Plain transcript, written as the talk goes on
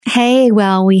Hey,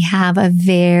 well, we have a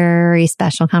very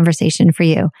special conversation for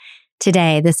you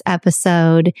today. This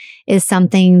episode is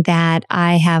something that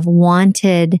I have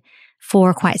wanted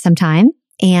for quite some time,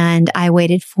 and I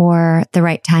waited for the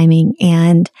right timing.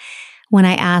 And when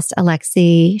I asked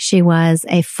Alexi, she was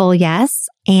a full yes.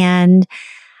 And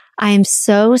I am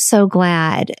so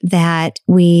glad that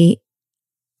we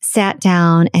sat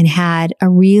down and had a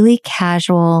really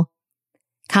casual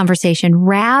conversation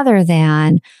rather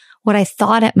than what I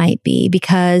thought it might be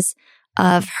because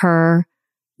of her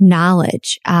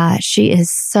knowledge. She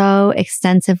is so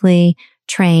extensively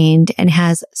trained and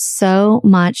has so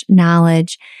much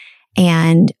knowledge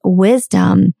and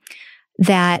wisdom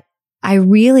that I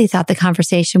really thought the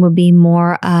conversation would be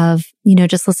more of,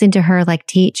 just listening to her like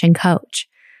teach and coach,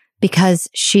 because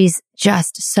she's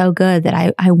just so good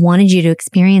that I wanted you to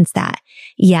experience that.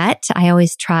 Yet I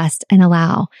always trust and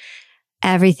allow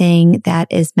everything that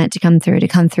is meant to come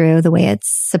through the way it's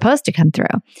supposed to come through,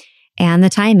 and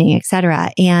the timing, etc.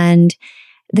 And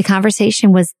the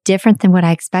conversation was different than what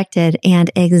I expected and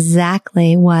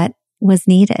exactly what was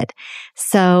needed.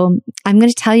 So I'm going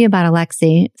to tell you about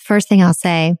Alexi. First thing I'll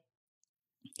say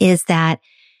is that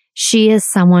she is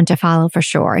someone to follow for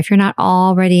sure. If you're not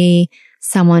already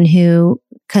someone who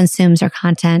consumes her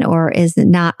content or is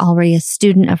not already a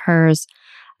student of hers,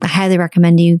 I highly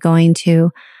recommend you going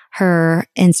to her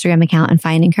Instagram account and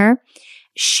finding her.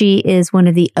 She is one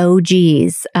of the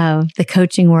OGs of the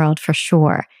coaching world for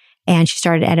sure. And she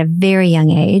started at a very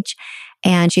young age,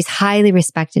 and she's highly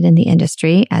respected in the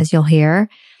industry, as you'll hear.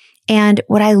 And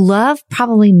what I love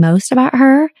probably most about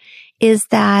her is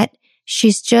that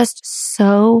she's just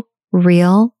so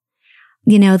real.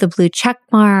 The blue check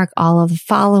mark, all of the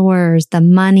followers, the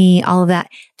money, all of that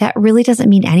really doesn't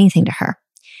mean anything to her.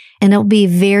 And it'll be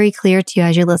very clear to you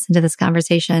as you listen to this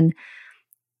conversation,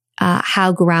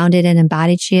 how grounded and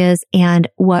embodied she is and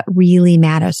what really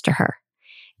matters to her.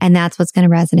 And that's what's going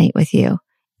to resonate with you.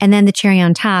 And then the cherry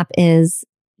on top is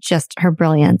just her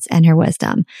brilliance and her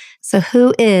wisdom. So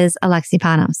who is Alexi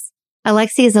Panos?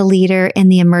 Alexi is a leader in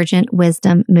the emergent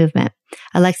wisdom movement.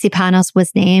 Alexi Panos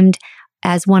was named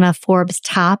as one of Forbes'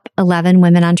 top 11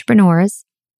 women entrepreneurs,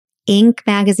 Inc.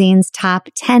 magazine's top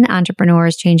 10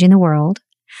 entrepreneurs changing the world,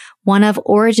 one of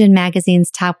Origin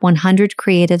magazine's top 100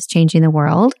 creatives changing the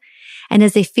world, and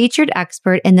is a featured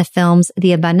expert in the films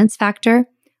The Abundance Factor,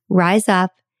 Rise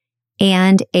Up,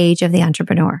 and Age of the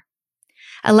Entrepreneur.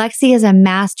 Alexi is a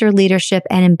master leadership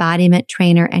and embodiment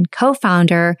trainer and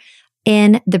co-founder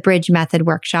in the Bridge Method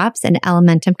workshops and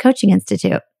Elementum Coaching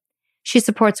Institute. She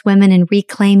supports women in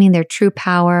reclaiming their true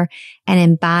power and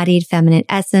embodied feminine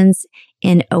essence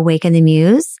in Awaken the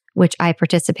Muse, which I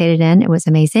participated in. It was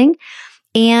amazing.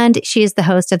 And she is the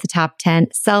host of the top 10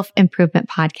 self-improvement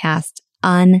podcast,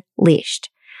 Unleashed.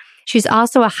 She's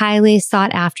also a highly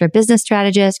sought after business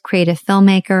strategist, creative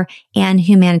filmmaker, and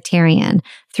humanitarian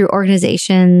through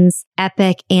organizations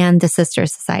Epic and the Sister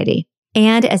Society.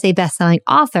 And as a best-selling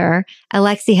author,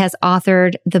 Alexi has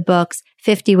authored the books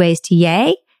 50 Ways to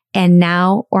Yay and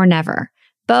Now or Never,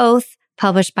 both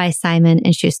published by Simon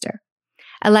 & Schuster.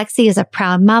 Alexi is a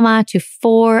proud mama to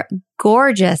 4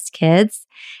 gorgeous kids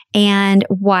and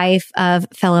wife of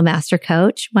fellow master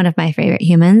coach, one of my favorite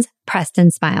humans, Preston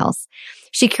Smiles.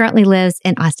 She currently lives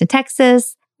in Austin,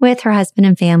 Texas with her husband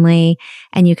and family,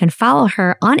 and you can follow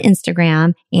her on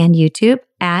Instagram and YouTube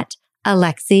at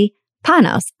Alexi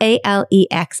Panos,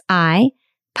 Alexi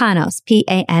Panos,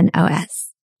 Panos.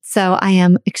 So I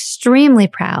am extremely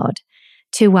proud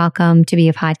to welcome to be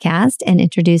a podcast and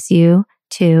introduce you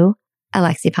to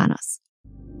Alexi Panos.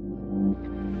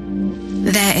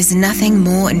 There is nothing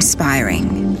more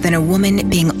inspiring than a woman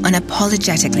being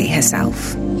unapologetically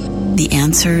herself. The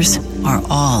answers are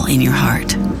all in your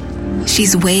heart.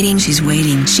 She's waiting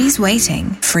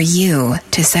for you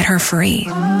to set her free.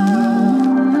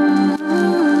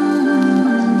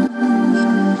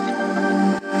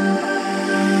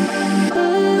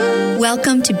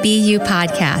 Welcome to Be You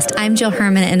Podcast. I'm Jill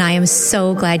Herman, and I am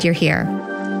so glad you're here.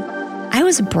 I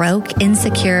was broke,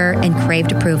 insecure, and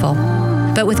craved approval.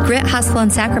 But with grit, hustle,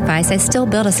 and sacrifice, I still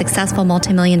built a successful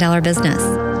multi-million-dollar business.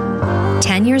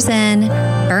 10 years in,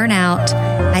 burnout,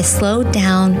 I slowed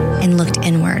down and looked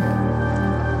inward.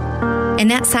 In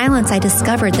that silence, I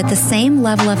discovered that the same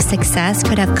level of success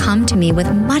could have come to me with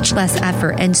much less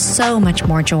effort and so much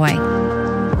more joy.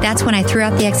 That's when I threw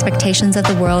out the expectations of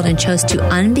the world and chose to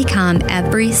unbecome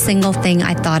every single thing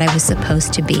I thought I was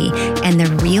supposed to be. And the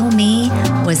real me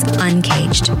was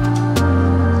uncaged.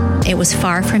 It was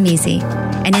far from easy.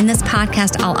 And in this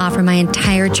podcast, I'll offer my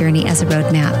entire journey as a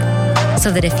roadmap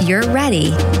so that if you're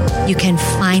ready, you can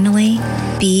finally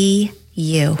be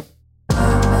you.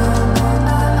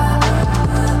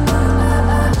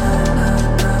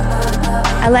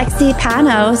 Alexi,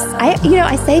 Panos.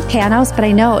 I say Panos, but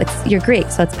I know you're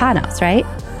Greek, so it's Panos, right?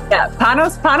 Yeah,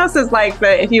 Panos is like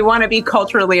if you want to be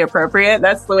culturally appropriate,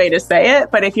 that's the way to say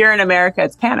it. But if you're in America,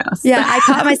 it's Panos. Yeah, I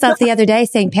caught myself the other day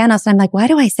saying Panos, and I'm like, why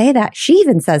do I say that? She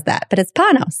even says that, but it's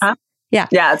Panos. Huh? Yeah.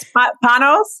 Yeah, it's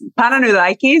Panos.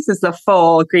 Pananulikis is the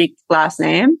full Greek last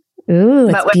name. Ooh,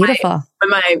 it's beautiful. When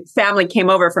my family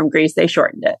came over from Greece, they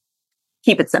shortened it.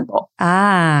 Keep it simple.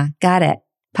 Ah, got it.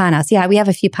 Panos. Yeah, we have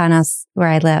a few Panos where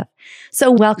I live.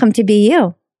 So welcome to Be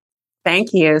You. Thank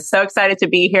you. So excited to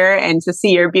be here and to see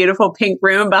your beautiful pink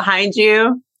room behind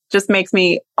you. Just makes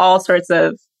me all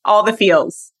the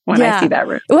feels when I see that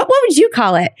room. What would you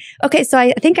call it? Okay, so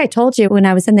I think I told you when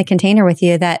I was in the container with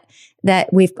you that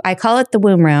I call it the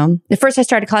womb room. At first I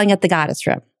started calling it the goddess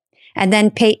room. And then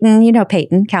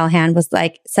Peyton Callahan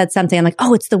said something. I'm like,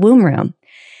 oh, it's the womb room.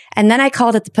 And then I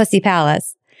called it the pussy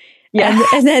palace. Yeah.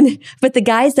 And then, but the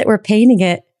guys that were painting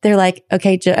it, they're like,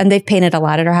 okay, and they've painted a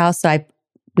lot at our house. So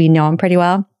we know them pretty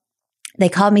well. They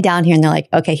called me down here and they're like,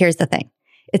 okay, here's the thing.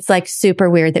 It's like super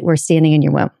weird that we're standing in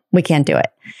your womb. We can't do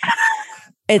it.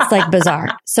 It's like bizarre.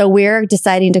 So we're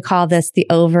deciding to call this the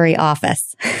ovary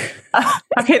office.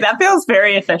 Okay. That feels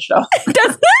very official.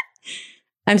 Doesn't it?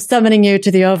 I'm summoning you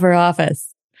to the ovary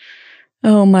office.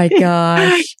 Oh my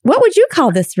gosh. What would you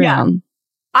call this room? Yeah.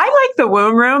 I like the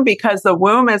womb room because the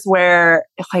womb is where,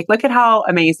 look at how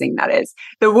amazing that is.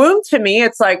 The womb to me,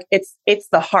 it's like, it's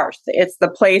the hearth. It's the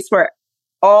place where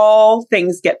all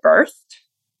things get birthed.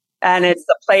 And it's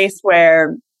the place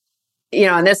where,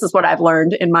 and this is what I've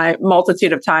learned in my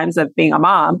multitude of times of being a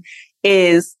mom,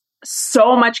 is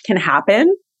so much can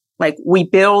happen. Like we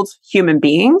build human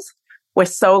beings with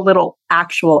so little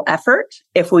actual effort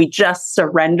if we just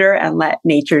surrender and let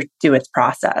nature do its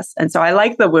process. And so I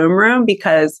like the womb room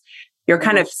because you're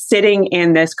kind of sitting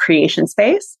in this creation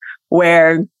space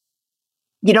where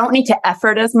you don't need to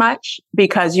effort as much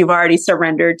because you've already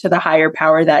surrendered to the higher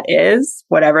power that is,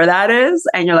 whatever that is.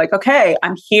 And you're like, okay,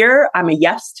 I'm here. I'm a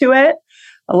yes to it.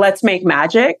 Let's make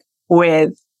magic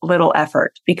with little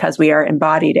effort because we are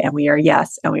embodied and we are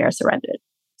yes and we are surrendered.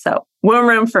 So womb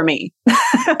room for me.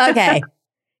 Okay.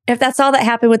 If that's all that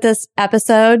happened with this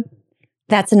episode,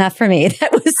 that's enough for me.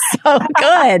 That was so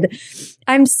good.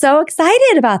 I'm so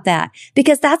excited about that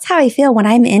because that's how I feel when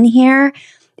I'm in here.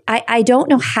 I don't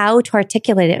know how to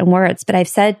articulate it in words, but I've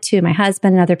said to my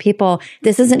husband and other people,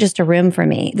 this isn't just a room for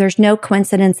me. There's no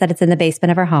coincidence that it's in the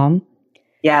basement of our home.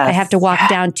 Yes. I have to walk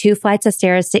down 2 flights of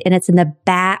stairs and it's in the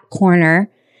back corner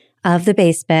of the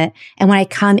basement. And when I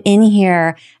come in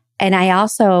here, and I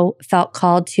also felt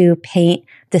called to paint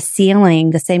the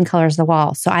ceiling the same color as the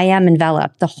wall. So I am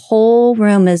enveloped. The whole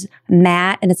room is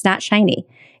matte and it's not shiny.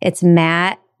 It's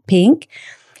matte pink.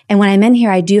 And when I'm in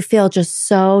here, I do feel just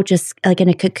like in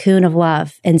a cocoon of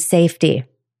love and safety.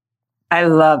 I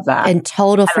love that. And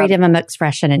total freedom of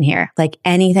expression in here. Like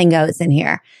anything goes in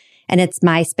here. And it's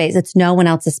my space. It's no one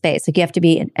else's space. Like you have to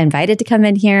be invited to come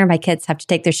in here. My kids have to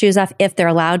take their shoes off if they're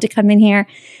allowed to come in here.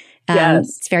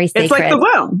 Yes. It's very sacred. It's like the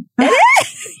womb.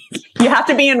 You have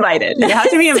to be invited. You have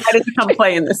to be invited to come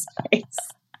play in this space.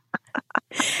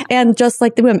 And just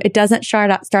like the womb, it doesn't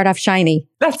start off shiny.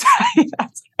 That's right.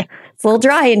 That's right. It's a little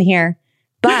dry in here,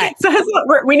 but so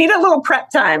we need a little prep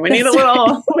time. We need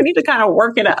to kind of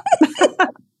work it up.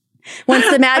 Once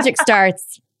the magic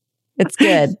starts, it's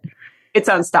good. It's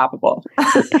unstoppable.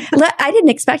 I didn't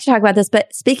expect to talk about this,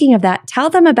 but speaking of that, tell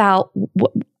them about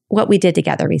what we did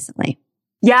together recently.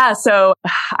 Yeah. So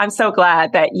I'm so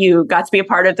glad that you got to be a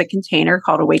part of the container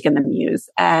called Awaken the Muse.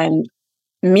 And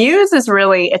Muse is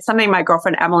it's something my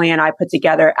girlfriend Emily and I put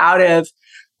together out of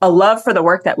a love for the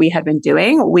work that we had been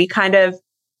doing. We kind of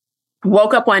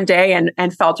woke up one day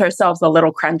and felt ourselves a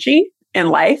little crunchy in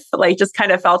life, like just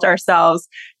kind of felt ourselves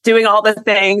doing all the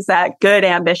things that good,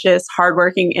 ambitious,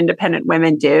 hardworking, independent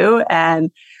women do.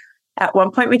 And at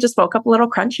one point we just woke up a little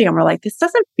crunchy and we're like, this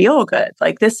doesn't feel good.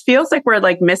 Like this feels like we're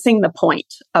like missing the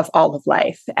point of all of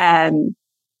life. And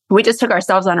we just took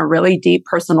ourselves on a really deep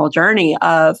personal journey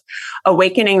of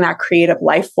awakening that creative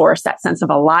life force, that sense of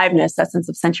aliveness, that sense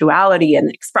of sensuality and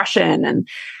expression and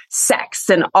sex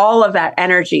and all of that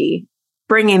energy,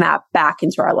 bringing that back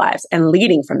into our lives and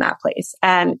leading from that place.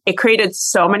 And it created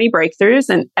so many breakthroughs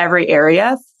in every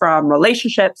area, from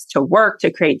relationships to work,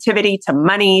 to creativity, to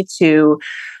money, to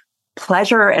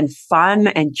pleasure and fun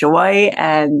and joy.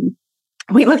 And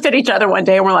we looked at each other one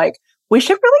day and we're like, we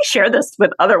should really share this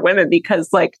with other women because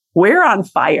like we're on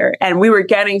fire. And we were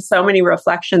getting so many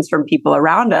reflections from people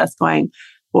around us going,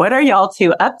 what are y'all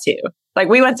two up to? Like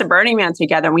we went to Burning Man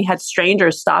together and we had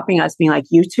strangers stopping us being like,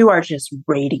 you two are just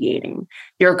radiating.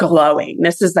 You're glowing.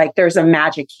 This is like, there's a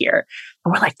magic here.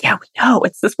 And we're like, yeah, we know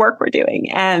it's this work we're doing.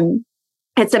 And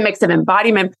it's a mix of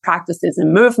embodiment practices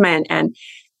and movement and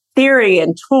theory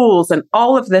and tools and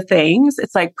all of the things.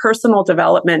 It's like personal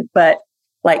development, but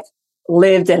like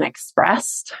lived and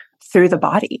expressed through the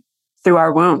body, through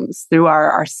our wombs, through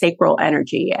our sacral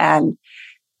energy. And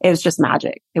it was just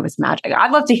magic. It was magic.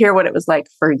 I'd love to hear what it was like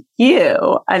for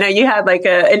you. I know you had like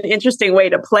an interesting way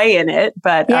to play in it,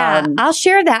 but yeah, I'll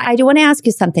share that. I do want to ask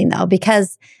you something though,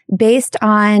 because based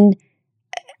on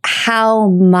how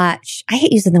much, I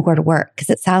hate using the word work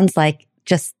because it sounds like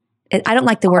just, I don't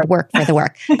like the word work for the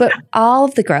work, but all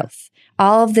of the growth,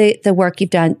 all of the work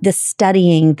you've done, the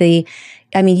studying,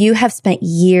 you have spent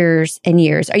years and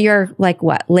years. You're like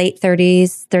what, late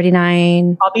 30s,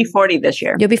 39? I'll be 40 this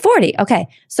year. You'll be 40. Okay.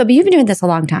 So, but you've been doing this a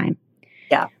long time.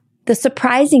 Yeah. The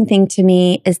surprising thing to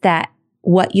me is that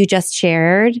what you just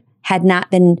shared had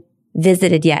not been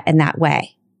visited yet in that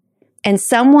way. And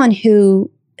someone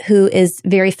who is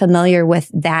very familiar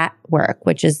with that work,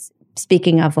 which is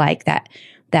speaking of like that,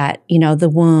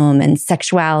 the womb and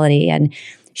sexuality. And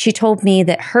she told me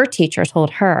that her teacher told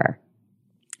her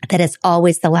that it's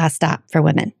always the last stop for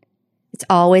women. It's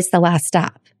always the last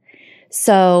stop.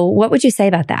 So what would you say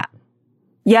about that?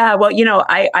 Yeah, well,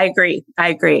 I agree.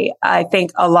 I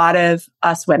think a lot of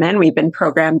us women, we've been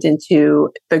programmed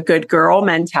into the good girl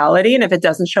mentality. And if it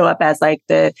doesn't show up as like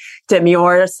the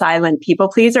demure, silent people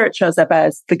pleaser, it shows up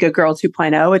as the good girl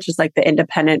 2.0, which is like the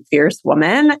independent, fierce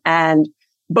woman. And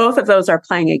both of those are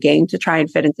playing a game to try and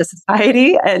fit into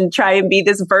society and try and be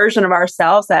this version of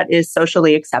ourselves that is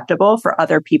socially acceptable for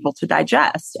other people to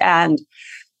digest. And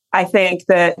I think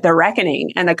that the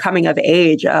reckoning and the coming of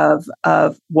age of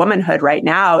womanhood right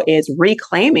now is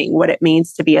reclaiming what it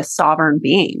means to be a sovereign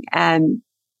being. And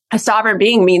a sovereign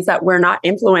being means that we're not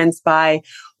influenced by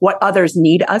what others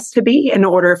need us to be in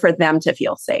order for them to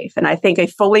feel safe. And I think a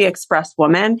fully expressed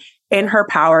woman in her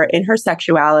power, in her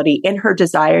sexuality, in her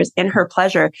desires, in her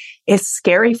pleasure is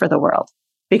scary for the world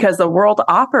because the world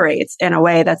operates in a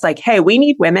way that's like, hey, we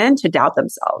need women to doubt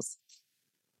themselves.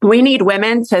 We need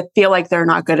women to feel like they're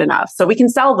not good enough. So we can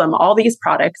sell them all these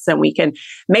products and we can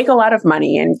make a lot of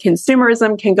money and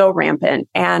consumerism can go rampant.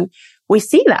 And we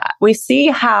see that. We see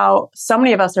how so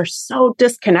many of us are so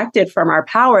disconnected from our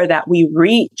power that we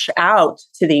reach out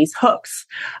to these hooks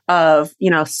of,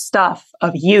 stuff,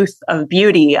 of youth, of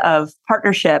beauty, of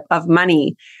partnership, of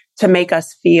money to make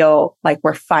us feel like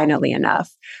we're finally enough.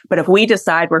 But if we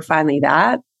decide we're finally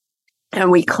that, and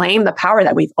we claim the power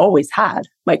that we've always had,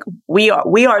 like we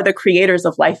are the creators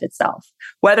of life itself,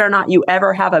 whether or not you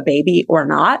ever have a baby or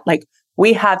not, like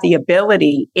we have the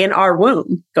ability in our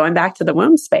womb, going back to the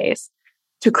womb space,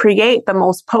 to create the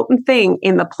most potent thing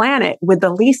in the planet with the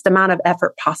least amount of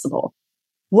effort possible.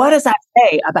 What does that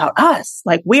say about us?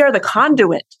 Like we are the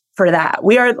conduit for that.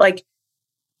 We are like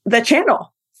the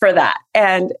channel for that.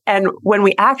 And when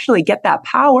we actually get that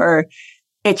power,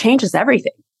 it changes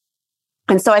everything.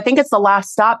 And so I think it's the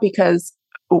last stop because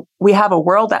we have a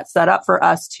world that's set up for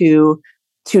us to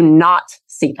not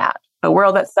see that, a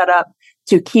world that's set up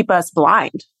to keep us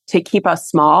blind, to keep us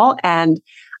small. And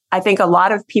I think a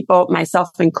lot of people, myself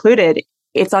included,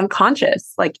 it's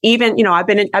unconscious. Like even, I've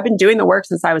been doing the work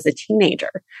since I was a teenager.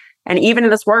 And even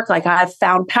in this work, like I've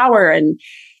found power and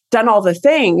done all the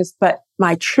things, but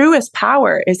my truest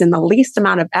power is in the least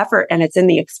amount of effort. And it's in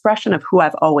the expression of who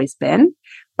I've always been,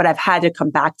 but I've had to come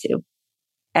back to.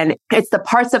 And it's the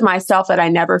parts of myself that I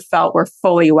never felt were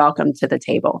fully welcome to the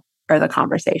table or the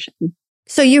conversation.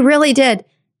 So you really did.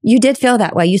 You did feel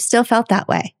that way. You still felt that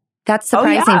way. That's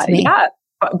surprising to me. Yeah.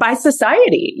 By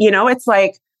society, it's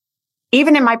like,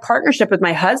 even in my partnership with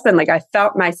my husband, like I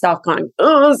felt myself going,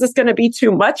 oh, is this going to be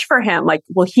too much for him? Like,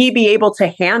 will he be able to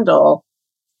handle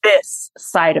this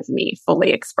side of me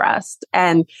fully expressed?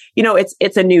 And,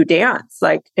 it's a new dance.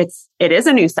 Like it is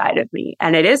a new side of me,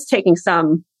 and it is taking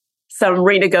some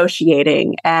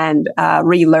renegotiating and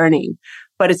relearning,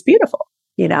 but it's beautiful,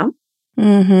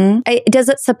 Mm-hmm. Does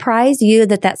it surprise you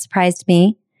that surprised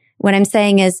me? What I'm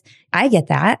saying is, I get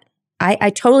that.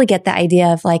 I totally get the idea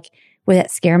of like, would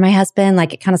it scare my husband?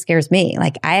 Like, it kind of scares me.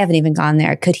 Like, I haven't even gone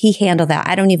there. Could he handle that?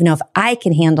 I don't even know if I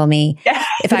can handle me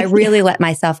if I really let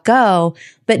myself go.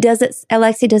 But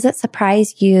Alexi, does it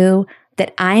surprise you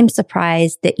that I'm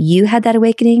surprised that you had that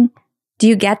awakening? Do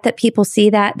you get that people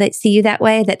see see you that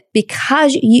way? That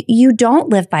because you don't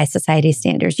live by society's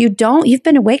standards, you've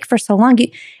been awake for so long.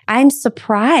 I'm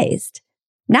surprised,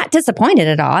 not disappointed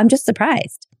at all. I'm just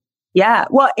surprised. Yeah.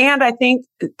 Well, and I think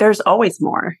there's always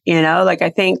more, like I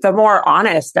think the more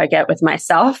honest I get with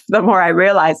myself, the more I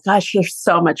realize, gosh, there's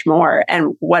so much more.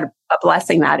 And what a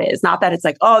blessing that is. Not that it's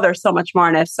like, oh, there's so much more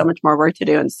and I have so much more work to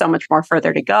do and so much more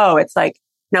further to go. It's like,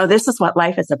 no, this is what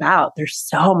life is about. There's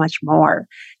so much more.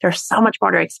 There's so much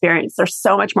more to experience. There's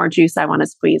so much more juice I want to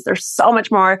squeeze. There's so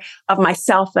much more of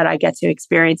myself that I get to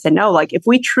experience and know. Like if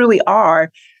we truly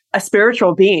are a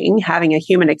spiritual being having a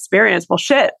human experience, well,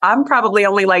 shit, I'm probably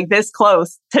only like this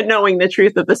close to knowing the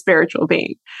truth of the spiritual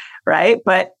being. Right.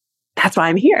 But that's why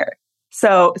I'm here.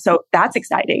 So that's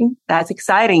exciting. That's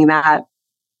exciting that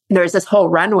there's this whole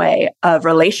runway of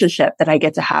relationship that I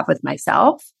get to have with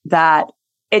myself that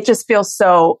it just feels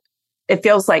it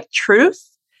feels like truth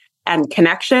and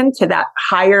connection to that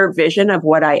higher vision of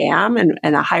what I am and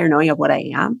a higher knowing of what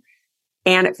I am.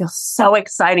 And it feels so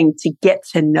exciting to get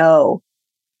to know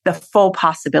the full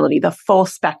possibility, the full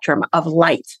spectrum of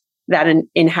light that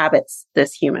inhabits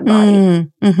this human body.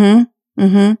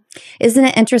 Isn't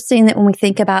it interesting that when we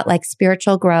think about like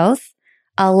spiritual growth,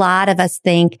 a lot of us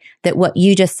think that what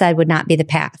you just said would not be the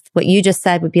path. What you just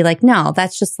said would be like, no,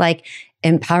 that's just like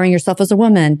empowering yourself as a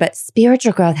woman. But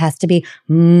spiritual growth has to be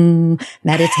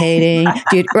meditating,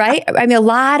 dude, right? I mean, a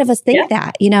lot of us think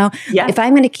that, if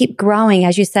I'm going to keep growing,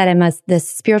 as you said, I'm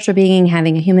this spiritual being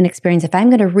having a human experience. If I'm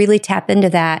going to really tap into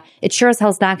that, it sure as hell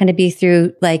is not going to be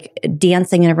through like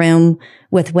dancing in a room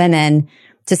with women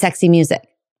to sexy music.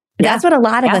 That's what a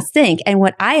lot of us think. And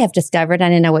what I have discovered,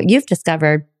 and I know what you've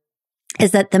discovered,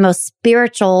 is that the most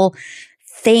spiritual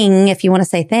thing, if you want to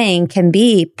say thing, can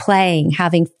be playing,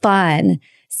 having fun,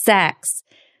 sex,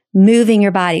 moving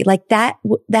your body like that.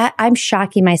 I'm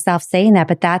shocking myself saying that,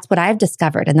 but that's what I've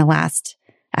discovered in the last,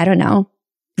 I don't know,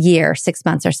 year, 6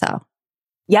 months or so.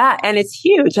 Yeah. And it's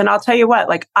huge. And I'll tell you what,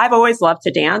 like I've always loved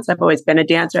to dance. I've always been a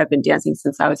dancer. I've been dancing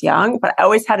since I was young, but I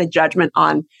always had a judgment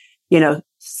on,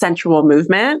 sensual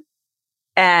movement.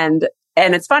 And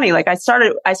it's funny, like I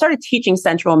started teaching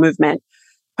sensual movement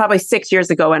probably 6 years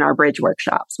ago in our bridge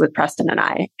workshops with Preston and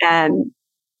I. And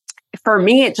for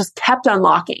me, it just kept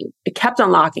unlocking. It kept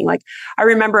unlocking. Like I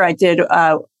remember I did,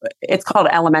 it's called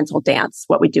elemental dance,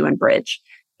 what we do in bridge.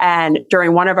 And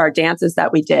during one of our dances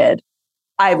that we did,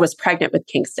 I was pregnant with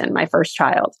Kingston, my first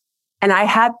child. And I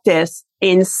had this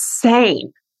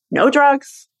insane, no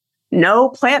drugs, no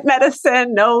plant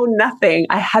medicine, no nothing.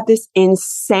 I had this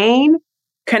insane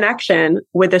connection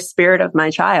with the spirit of my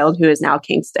child who is now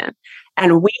Kingston.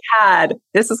 And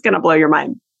this is going to blow your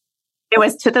mind. It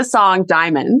was to the song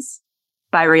Diamonds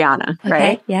by Rihanna,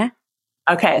 right? Okay, yeah.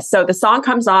 Okay. So the song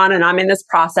comes on and I'm in this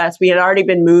process. We had already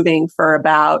been moving for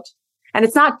and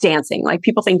it's not dancing. Like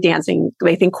people think dancing,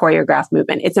 they think choreographed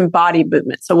movement. It's embodied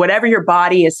movement. So whatever your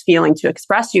body is feeling to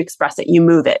express, you express it, you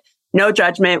move it. No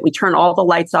judgment. We turn all the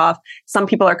lights off. Some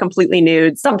people are completely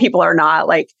nude. Some people are not.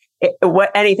 Like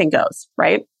anything goes,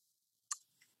 right?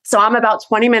 So I'm about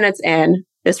 20 minutes in.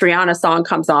 This Rihanna song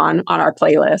comes on our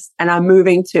playlist and I'm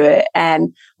moving to it.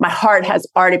 And my heart has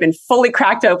already been fully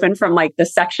cracked open from like the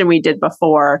section we did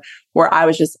before where I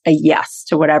was just a yes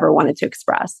to whatever I wanted to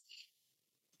express.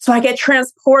 So I get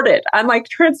transported. I'm like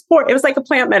It was like a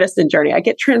plant medicine journey. I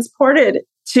get transported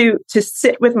to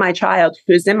sit with my child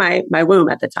who's in my womb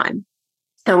at the time.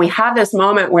 And we have this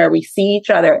moment where we see each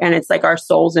other and it's like our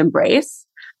souls embrace.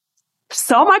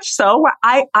 So much so where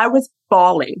I was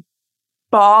bawling.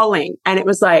 And it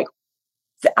was like,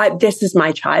 this is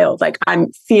my child. Like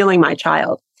I'm feeling my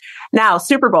child. Now,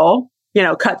 Super Bowl,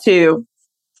 cut to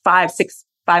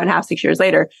 5.5, 6 years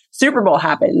later, Super Bowl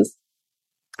happens.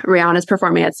 Rihanna's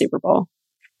performing at Super Bowl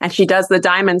and she does the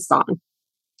Diamond song.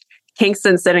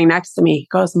 Kingston sitting next to me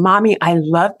goes, "Mommy, I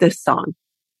love this song."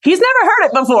 He's never heard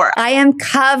it before. I am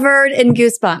covered in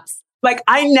goosebumps. Like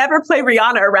I never play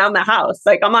Rihanna around the house.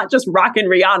 Like I'm not just rocking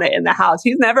Rihanna in the house.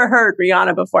 He's never heard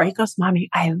Rihanna before. He goes, "Mommy,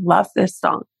 I love this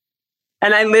song."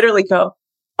 And I literally go,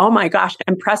 "Oh my gosh."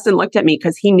 And Preston looked at me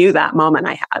because he knew that moment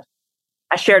I had.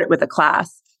 I shared it with the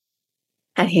class.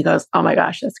 And he goes, "Oh my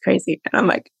gosh, that's crazy." And I'm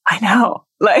like, I know,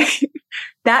 like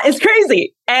that is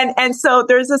crazy. And so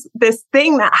there's this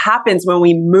thing that happens when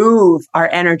we move our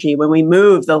energy, when we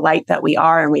move the light that we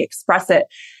are and we express it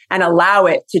and allow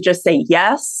it to just say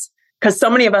yes. Because so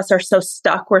many of us are so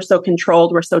stuck. We're so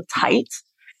controlled. We're so tight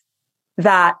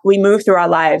that we move through our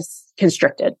lives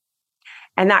constricted.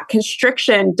 And that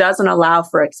constriction doesn't allow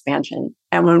for expansion.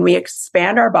 And when we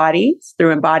expand our bodies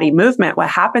through embodied movement, what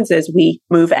happens is we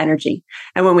move energy.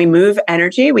 And when we move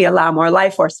energy, we allow more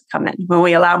life force to come in. When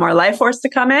we allow more life force to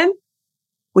come in,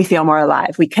 we feel more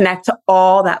alive. We connect to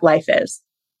all that life is.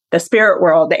 The spirit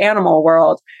world, the animal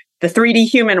world, the 3D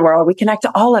human world. We connect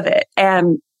to all of it.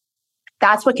 And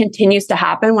that's what continues to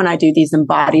happen when I do these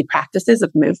embodied practices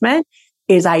of movement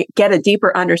is I get a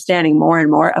deeper understanding more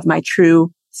and more of my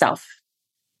true self,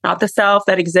 not the self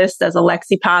that exists as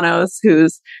Alexi Panos,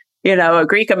 who's, a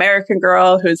Greek American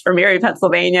girl who's from Erie,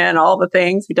 Pennsylvania and all the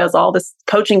things, who does all this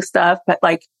coaching stuff, but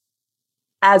like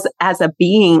as a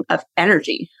being of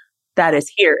energy that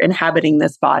is here inhabiting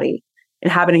this body,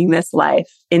 inhabiting this life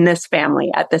in this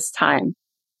family at this time.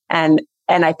 And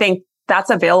I think that's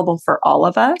available for all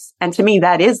of us. And to me,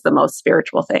 that is the most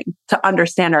spiritual thing, to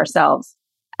understand ourselves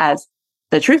as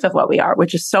the truth of what we are,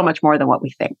 which is so much more than what we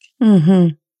think.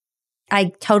 Mm-hmm.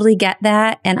 I totally get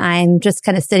that. And I'm just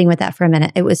kind of sitting with that for a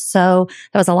minute. That was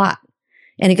a lot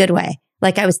in a good way.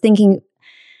 Like I was thinking,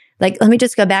 like, let me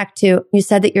just go back to, you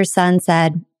said that your son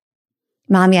said,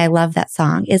 Mommy, I love that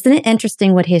song. Isn't it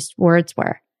interesting what his words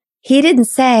were? He didn't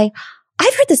say,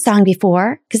 I've heard this song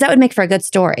before, because that would make for a good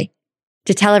story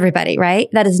to tell everybody, right?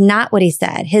 That is not what he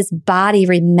said. His body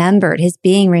remembered, his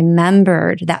being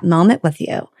remembered that moment with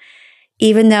you,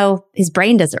 even though his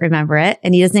brain doesn't remember it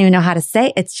and he doesn't even know how to say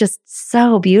it. It's just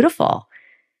so beautiful.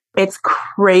 It's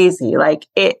crazy. Like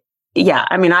I've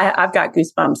got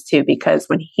goosebumps too, because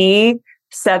when he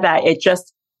said that,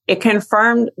 it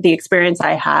confirmed the experience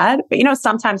I had. But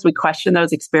sometimes we question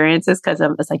those experiences because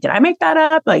it's like, did I make that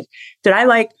up? Like, did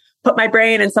I put my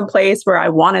brain in some place where I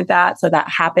wanted that? So that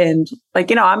happened.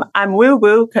 Like, I'm woo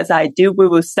woo because I do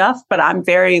woo woo stuff, but I'm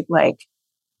very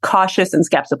cautious and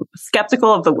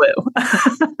skeptical of the woo.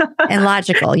 And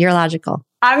logical. You're logical.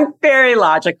 I'm very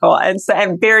logical and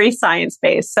very science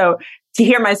based. So to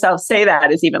hear myself say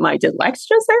that is even like, did Lex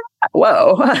just say that?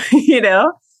 Whoa,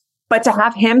 But to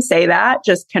have him say that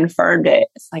just confirmed it.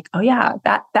 It's like, oh yeah,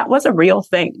 that was a real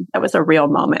thing. That was a real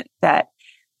moment that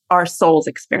our souls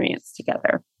experienced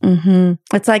together. Mm-hmm.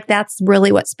 It's like, that's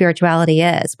really what spirituality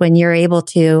is. When you're able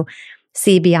to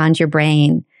see beyond your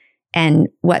brain and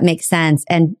what makes sense.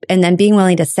 And then being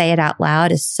willing to say it out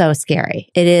loud is so scary.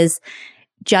 It is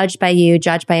judged by you,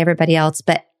 judged by everybody else.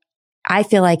 But I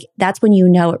feel like that's when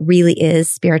it really is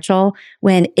spiritual,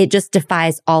 when it just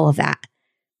defies all of that.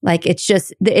 Like it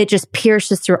just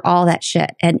pierces through all that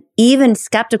shit. And even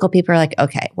skeptical people are like,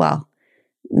 okay, well,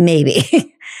 maybe.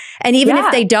 And even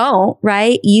if they don't,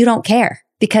 right, you don't care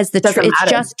because it's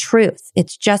just truth.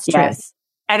 It's just truth.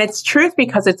 And it's truth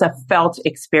because it's a felt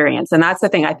experience. And that's the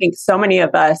thing. I think so many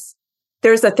of us,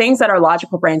 there's the things that our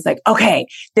logical brain's like, okay,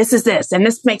 this is this, and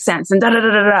this makes sense, and da da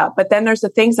da da da. But then there's the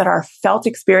things that are felt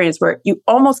experience where you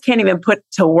almost can't even put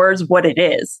to words what it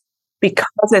is, because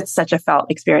it's such a felt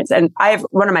experience. And I have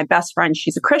one of my best friends,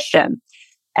 she's a Christian,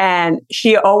 and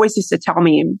she always used to tell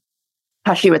me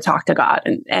how she would talk to God.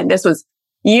 And this was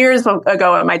years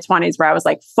ago in my 20s where I was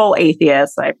like full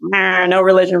atheist, like, no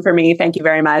religion for me. Thank you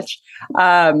very much.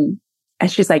 And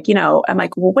she's like, I'm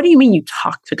like, well, what do you mean you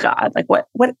talk to God? Like, what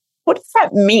does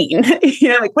that mean?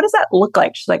 What does that look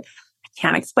like? She's like, I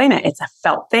can't explain it. It's a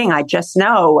felt thing. I just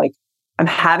know, like, I'm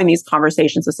having these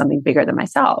conversations with something bigger than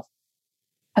myself.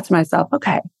 That's myself.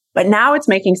 Okay. But now it's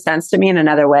making sense to me in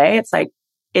another way. It's like,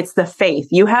 it's the faith.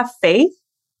 You have faith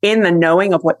in the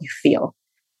knowing of what you feel.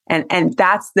 And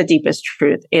that's the deepest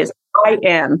truth is I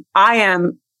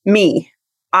am me.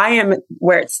 I am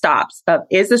where it stops of,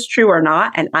 is this true or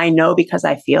not? And I know because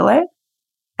I feel it.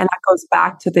 And that goes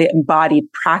back to the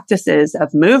embodied practices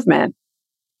of movement.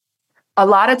 A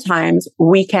lot of times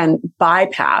we can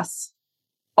bypass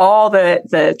all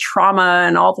the trauma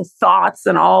and all the thoughts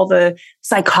and all the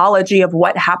psychology of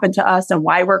what happened to us and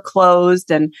why we're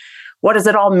closed and what does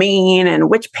it all mean and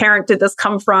which parent did this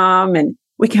come from? And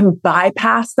we can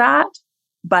bypass that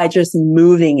by just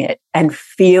moving it and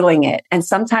feeling it. And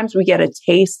sometimes we get a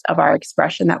taste of our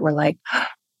expression that we're like, oh,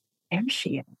 there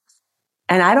she is.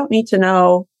 And I don't need to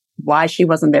know why she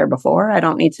wasn't there before. I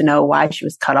don't need to know why she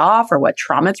was cut off or what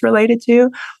trauma it's related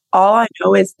to. All I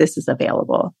know is this is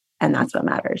available. And that's what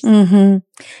matters. Mm-hmm.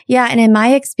 Yeah. And in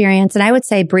my experience, and I would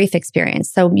say brief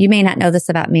experience, so you may not know this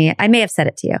about me. I may have said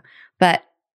it to you, but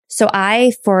so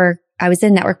I was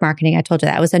in network marketing. I told you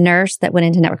that. I was a nurse that went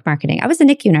into network marketing. I was a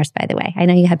NICU nurse, by the way. I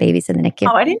know you have babies in the NICU.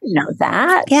 Oh, I didn't know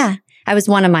that. Yeah. I was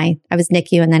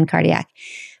NICU and then cardiac.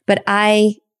 But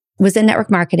I was in network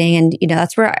marketing and,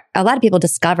 that's where a lot of people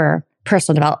discover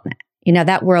personal development.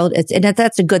 That world is, and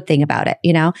that's a good thing about it.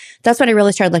 That's when I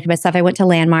really started looking at myself. I went to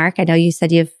Landmark. I know you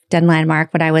said you've done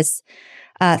Landmark when I was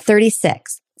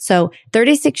 36. So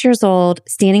 36 years old,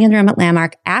 standing in the room at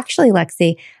Landmark. Actually,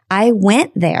 Lexi, I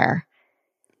went there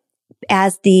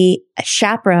as the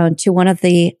chaperone to one of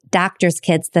the doctor's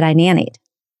kids that I nannied.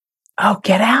 Oh,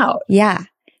 get out. Yeah.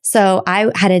 So I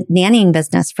had a nannying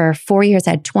business for 4 years.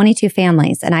 I had 22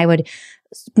 families and I would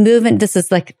move in. This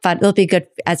is like fun. It'll be good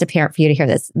as a parent for you to hear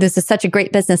this. This is such a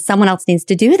great business. Someone else needs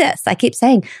to do this. I keep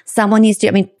saying someone needs to.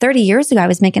 I mean, 30 years ago, I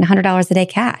was making $100 a day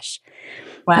cash.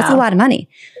 Wow. That's a lot of money.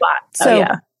 A lot. So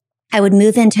I would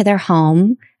move into their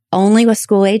home only with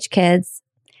school age kids,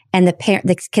 and the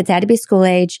kids had to be school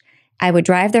age. I would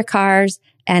drive their cars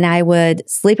and I would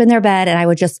sleep in their bed and I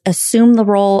would just assume the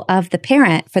role of the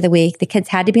parent for the week. The kids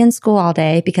had to be in school all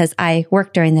day because I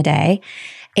worked during the day.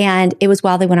 And it was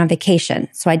while they went on vacation.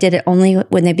 So I did it only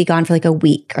when they'd be gone for like a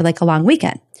week or like a long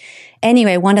weekend.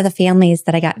 Anyway, one of the families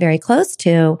that I got very close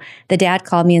to, the dad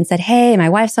called me and said, hey, my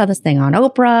wife saw this thing on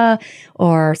Oprah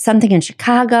or something in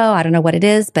Chicago. I don't know what it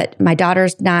is, but my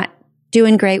daughter's not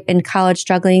doing great in college,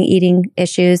 struggling, eating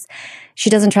issues. She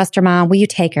doesn't trust her mom. Will you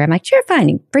take her? I'm like, sure,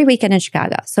 fine. Free weekend in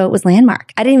Chicago. So it was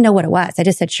Landmark. I didn't even know what it was. I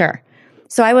just said, sure.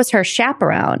 So I was her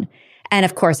chaperone. And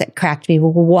of course, it cracked me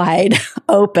wide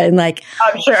open. Like,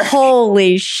 I'm sure.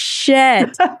 Holy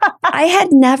shit. I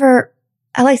had never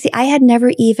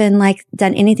even like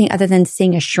done anything other than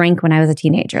seeing a shrink when I was a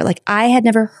teenager. Like I had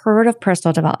never heard of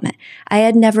personal development. I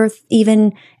had never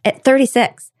even at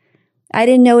 36, I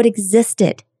didn't know it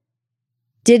existed.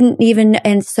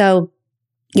 And so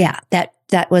yeah,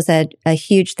 that was a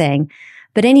huge thing.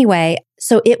 But anyway,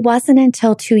 so it wasn't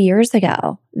until 2 years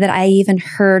ago that I even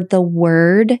heard the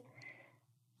word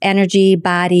energy,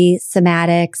 body,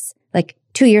 somatics, like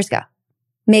 2 years ago,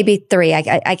 maybe 3.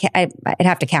 I'd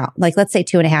have to count. Like, let's say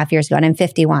 2.5 years ago, and I'm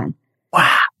 51.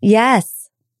 Wow. Yes.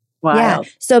 Wow. Yeah.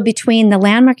 So between the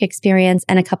Landmark experience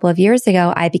and a couple of years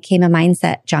ago, I became a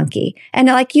mindset junkie. And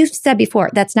like you said before,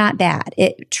 that's not bad.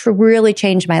 It really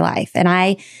changed my life. And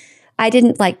I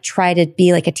didn't like try to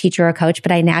be like a teacher or a coach,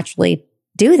 but I naturally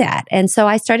do that. And so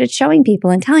I started showing people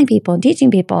and telling people and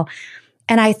teaching people.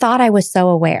 And I thought I was so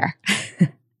aware.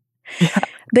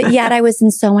 But yet I was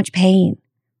in so much pain.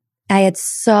 I had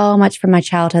so much from my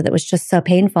childhood that was just so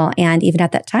painful. And even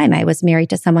at that time, I was married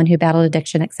to someone who battled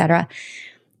addiction, et cetera.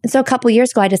 And so a couple of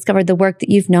years ago, I discovered the work that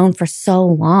you've known for so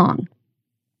long.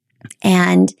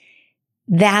 And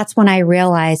that's when I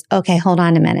realized, okay, hold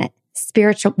on a minute.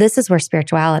 This is where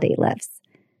spirituality lives.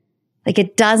 Like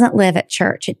it doesn't live at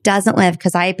church. It doesn't live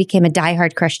because I became a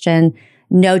diehard Christian.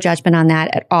 No judgment on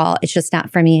that at all. It's just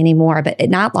not for me anymore. But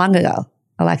not long ago,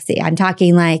 Alexi, I'm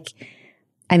talking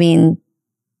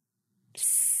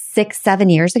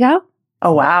 6-7 years ago.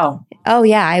 Oh, wow. Oh,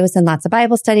 yeah. I was in lots of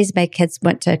Bible studies. My kids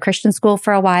went to Christian school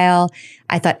for a while.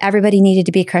 I thought everybody needed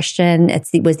to be Christian.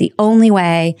 It was the only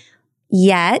way.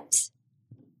 Yet,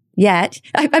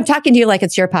 I'm talking to you like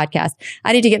it's your podcast.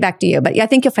 I need to get back to you, but I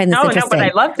think you'll find this interesting. No,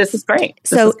 but I love this. Is great.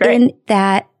 In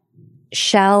that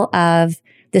shell of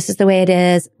this is the way it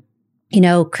is,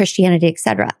 Christianity,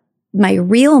 etc. My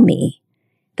real me,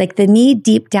 like the me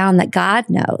deep down that God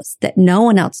knows, that no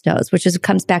one else knows, which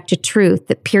comes back to truth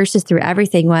that pierces through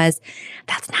everything was,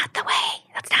 that's not the way.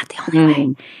 That's not the only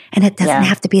way. And it doesn't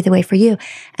have to be the way for you.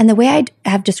 And the way I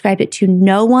have described it to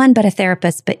no one but a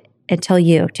therapist, but until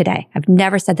you today, I've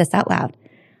never said this out loud.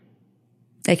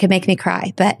 It could make me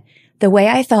cry. But the way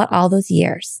I felt all those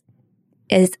years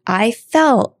is I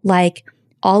felt like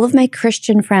all of my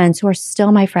Christian friends who are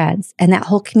still my friends and that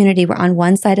whole community were on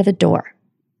one side of a door.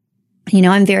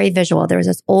 I'm very visual. There was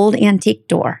this old antique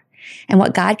door. And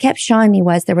what God kept showing me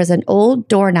was there was an old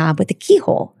doorknob with a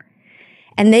keyhole.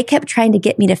 And they kept trying to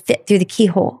get me to fit through the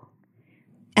keyhole.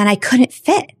 And I couldn't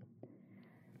fit.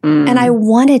 And I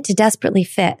wanted to desperately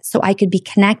fit so I could be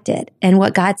connected. And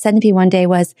what God said to me one day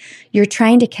was, you're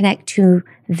trying to connect to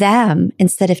them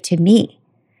instead of to me.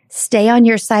 Stay on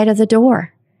your side of the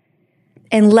door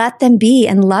and let them be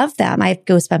and love them. I have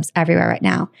goosebumps everywhere right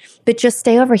now. But just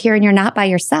stay over here and you're not by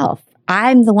yourself.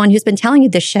 I'm the one who's been telling you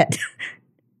this shit.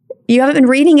 You haven't been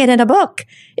reading it in a book.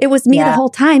 It was me the whole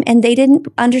time. And they didn't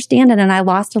understand it. And I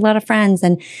lost a lot of friends.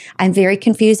 And I'm very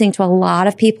confusing to a lot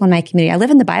of people in my community. I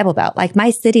live in the Bible Belt. Like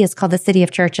my city is called the City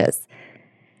of Churches.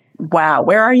 Wow.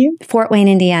 Where are you? Fort Wayne,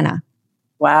 Indiana.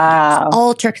 Wow. It's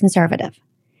ultra conservative.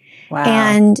 Wow.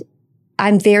 And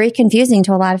I'm very confusing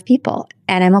to a lot of people.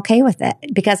 And I'm okay with it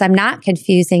because I'm not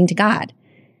confusing to God.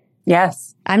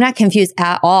 Yes. I'm not confused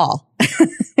at all.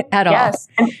 At all. Yes.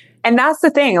 And that's the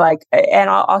thing, and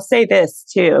I'll say this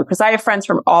too, because I have friends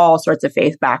from all sorts of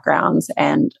faith backgrounds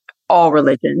and all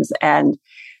religions, and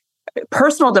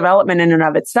personal development in and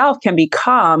of itself can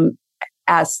become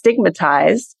as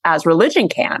stigmatized as religion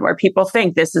can, where people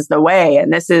think this is the way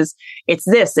and it's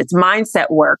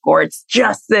mindset work, or it's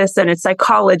just this and it's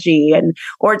psychology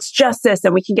or it's just this.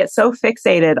 And we can get so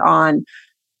fixated on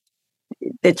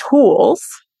the tools,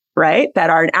 right, that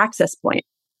are an access point.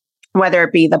 whether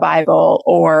it be the Bible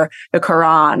or the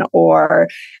Quran or,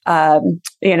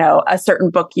 a certain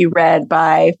book you read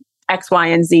by X, Y,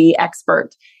 and Z expert.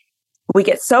 We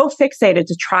get so fixated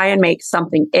to try and make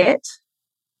something it.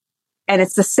 And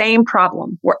it's the same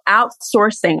problem. We're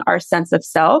outsourcing our sense of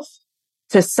self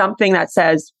to something that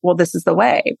says, well, this is the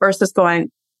way, versus going,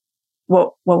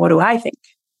 well, what do I think?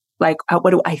 Like,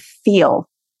 what do I feel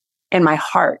in my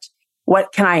heart?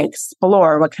 What can I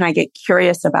explore? What can I get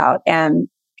curious about? And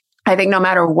I think no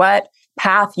matter what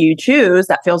path you choose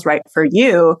that feels right for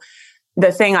you,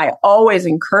 the thing I always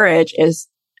encourage is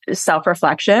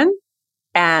self-reflection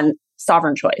and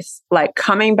sovereign choice, like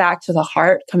coming back to the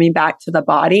heart, coming back to the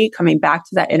body, coming back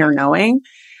to that inner knowing.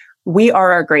 We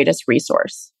are our greatest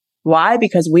resource. Why?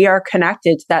 Because we are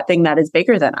connected to that thing that is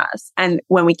bigger than us. And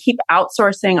when we keep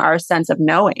outsourcing our sense of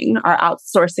knowing, or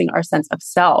outsourcing our sense of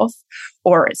self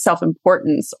or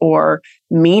self-importance or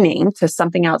meaning to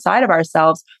something outside of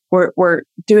ourselves, we're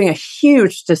doing a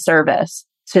huge disservice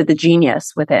to the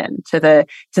genius within, to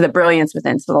the brilliance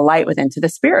within, to the light within, to the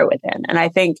spirit within. And I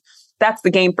think that's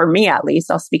the game for me, at least.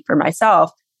 I'll speak for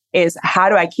myself, is how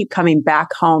do I keep coming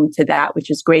back home to that which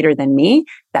is greater than me,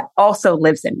 that also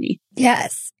lives in me?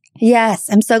 Yes. Yes.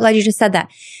 I'm so glad you just said that.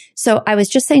 So I was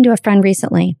just saying to a friend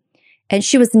recently, and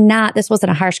this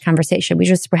wasn't a harsh conversation. We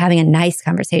just were having a nice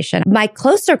conversation. My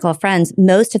close circle of friends,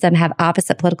 most of them have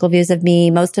opposite political views of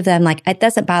me. Most of them, it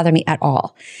doesn't bother me at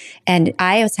all. And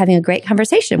I was having a great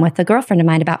conversation with a girlfriend of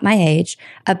mine about my age,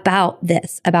 about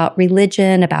this, about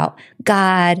religion, about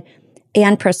God,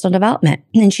 and personal development.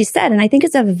 And she said, and I think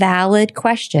it's a valid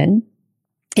question,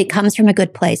 it comes from a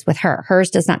good place with her. Hers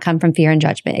does not come from fear and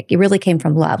judgment. It really came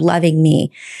from love, loving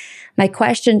me. My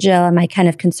question, Jill, and my kind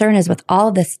of concern is with all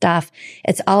of this stuff,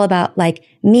 it's all about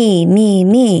me, me,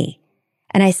 me.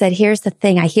 And I said, here's the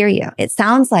thing. I hear you. It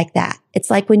sounds like that. It's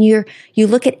like when you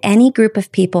look at any group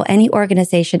of people, any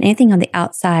organization, anything on the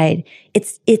outside,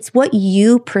 it's what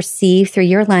you perceive through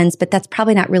your lens, but that's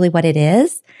probably not really what it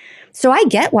is. So I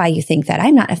get why you think that.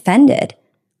 I'm not offended.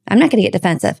 I'm not going to get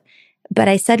defensive. But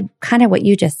I said kind of what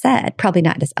you just said, probably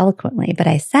not as eloquently, but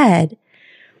I said,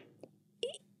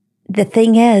 the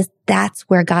thing is, that's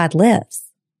where God lives.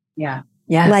 Yeah.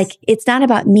 Yes. It's not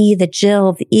about me, the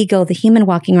Jill, the ego, the human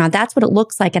walking around. That's what it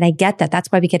looks like. And I get that. That's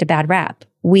why we get a bad rap.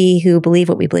 We who believe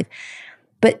what we believe.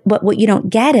 But what you don't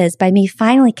get is by me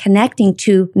finally connecting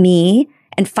to me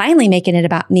and finally making it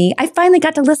about me, I finally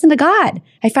got to listen to God.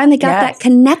 I finally got that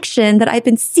connection that I've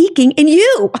been seeking in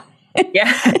you.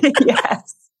 Yeah.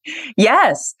 Yes.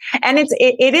 Yes. And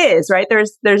it is, right?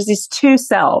 There's these two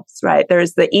selves, right?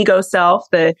 There's the ego self,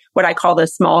 what I call the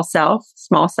small self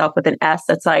with an S.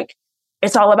 That's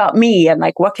it's all about me and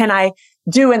what can I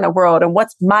do in the world and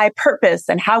what's my purpose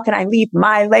and how can I leave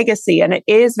my legacy? And it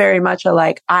is very much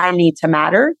I need to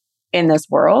matter in this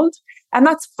world. And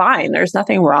that's fine. There's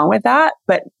nothing wrong with that.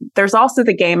 But there's also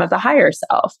the game of the higher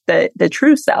self, the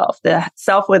true self, the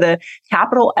self with a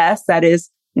capital S that is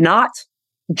not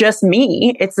just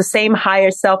me. It's the same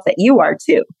higher self that you are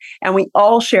too. And we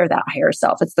all share that higher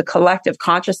self. It's the collective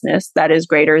consciousness that is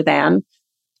greater than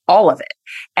all of it.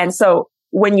 And so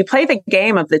when you play the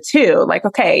game of the two,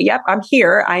 okay, yep, I'm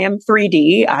here. I am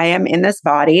 3D. I am in this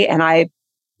body and I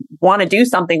want to do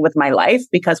something with my life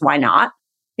because why not?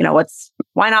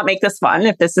 Why not make this fun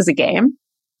if this is a game?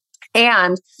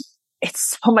 And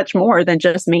it's so much more than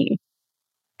just me.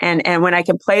 And when I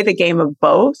can play the game of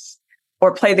both,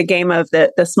 or play the game of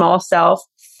the small self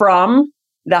from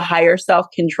the higher self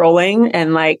controlling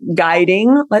and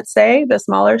guiding, let's say, the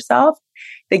smaller self,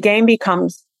 the game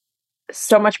becomes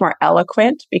so much more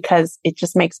eloquent because it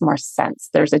just makes more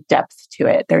sense. There's a depth to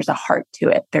it. There's a heart to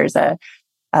it. There's a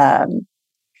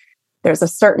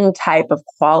certain type of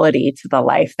quality to the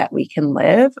life that we can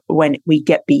live when we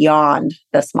get beyond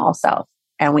the small self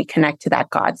and we connect to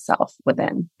that God self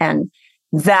within. And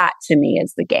that to me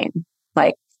is the game.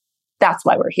 That's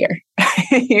why we're here,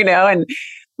 and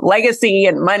legacy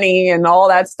and money and all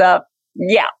that stuff.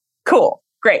 Yeah, cool.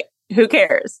 Great. Who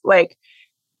cares?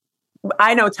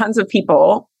 I know tons of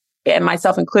people, and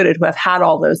myself included, who have had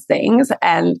all those things.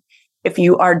 And if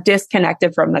you are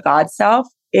disconnected from the God self,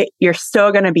 you're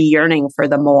still going to be yearning for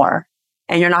the more.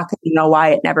 And you're not going to know why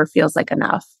it never feels like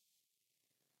enough.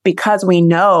 Because we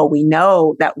know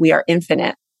that we are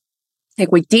infinite.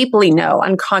 We deeply know,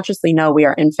 unconsciously know we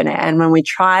are infinite. And when we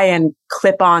try and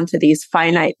clip on to these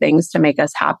finite things to make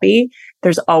us happy,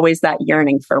 there's always that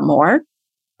yearning for more.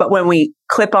 But when we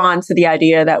clip on to the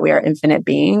idea that we are infinite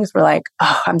beings, we're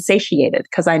I'm satiated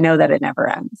because I know that it never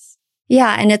ends.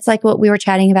 Yeah. And it's like what we were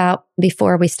chatting about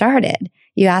before we started.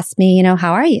 You asked me,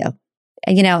 how are you?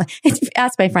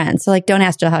 ask my friends. So like, don't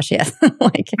ask Jill how she is.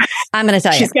 Like, I'm going to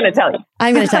tell you. She's going to tell you.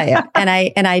 I'm going to tell you. And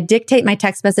I dictate my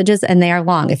text messages and they are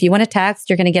long. If you want to text,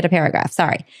 you're going to get a paragraph.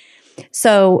 Sorry.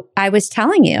 So I was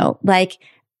telling you, like,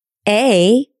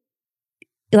 I'm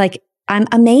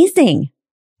amazing.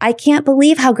 I can't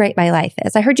believe how great my life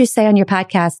is. I heard you say on your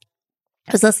podcast,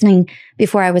 I was listening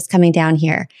before I was coming down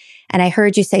here, and I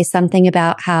heard you say something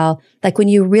about how, like, when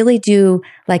you really do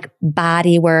like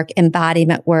body work,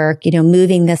 embodiment work,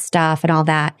 moving this stuff and all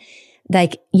that,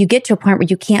 like you get to a point where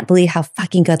you can't believe how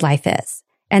fucking good life is.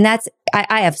 And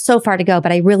I have so far to go,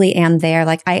 but I really am there.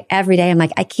 Like every day I'm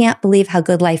like, I can't believe how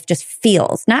good life just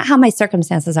feels. Not how my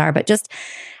circumstances are, but just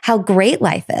how great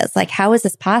life is. Like, how is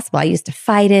this possible? I used to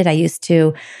fight it. I used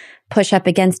to push up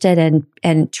against it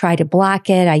and try to block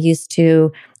it. I used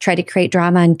to try to create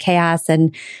drama and chaos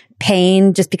and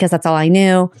pain just because that's all I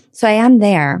knew. So I am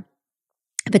there.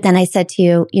 But then I said to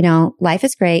you, life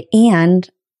is great and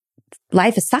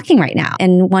life is sucking right now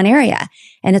in one area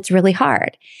and it's really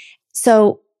hard.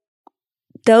 So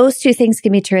those two things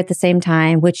can be true at the same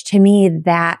time, which to me,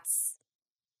 that's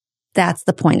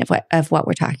the point of what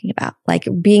we're talking about. Like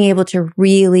being able to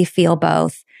really feel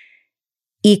both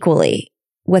equally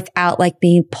without like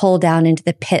being pulled down into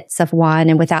the pits of one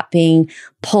and without being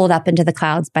pulled up into the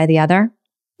clouds by the other.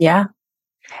 Yeah.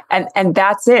 And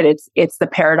that's it. It's the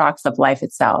paradox of life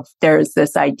itself. There's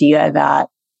this idea that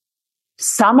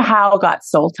somehow got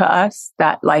sold to us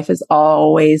that life is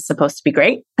always supposed to be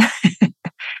great.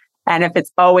 And if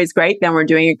it's always great, then we're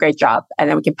doing a great job. And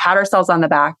then we can pat ourselves on the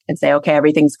back and say, okay,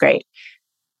 everything's great.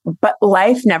 But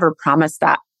life never promised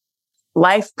that.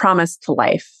 Life promised to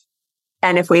life.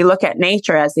 And if we look at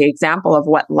nature as the example of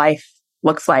what life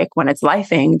looks like when it's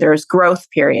lifing, there's growth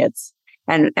periods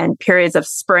and periods of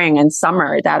spring and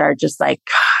summer that are just like,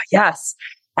 yes.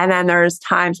 And then there's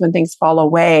times when things fall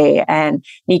away and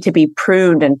need to be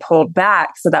pruned and pulled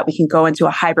back so that we can go into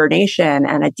a hibernation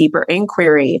and a deeper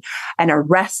inquiry and a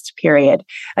rest period.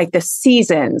 Like the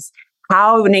seasons,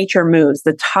 how nature moves,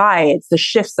 the tides, the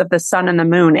shifts of the sun and the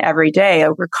moon every day.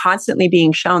 We're constantly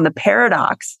being shown the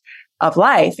paradox of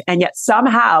life. And yet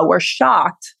somehow we're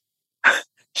shocked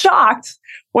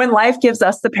when life gives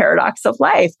us the paradox of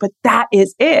life. But that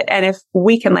is it. And if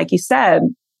we can, like you said,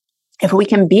 if we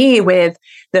can be with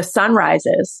the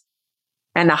sunrises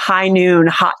and the high noon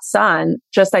hot sun,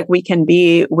 just like we can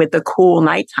be with the cool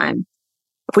nighttime,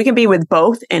 if we can be with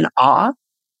both in awe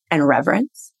and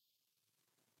reverence,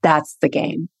 that's the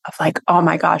game of like, oh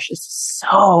my gosh, this is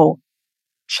so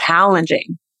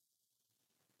challenging.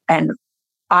 And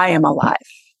I am alive.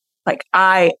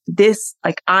 I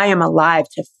am alive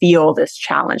to feel this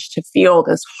challenge, to feel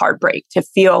this heartbreak, to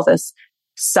feel this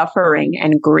suffering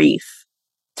and grief,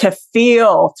 to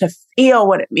feel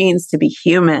what it means to be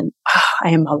human. Oh, I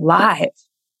am alive.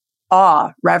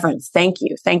 Awe, reverence. Thank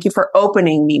you. Thank you for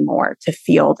opening me more to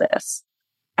feel this.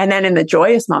 And then in the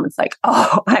joyous moments, like,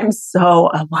 oh, I'm so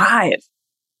alive.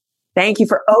 Thank you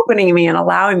for opening me and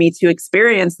allowing me to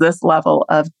experience this level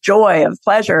of joy, of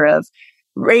pleasure, of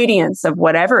radiance, of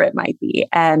whatever it might be.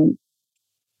 And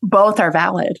both are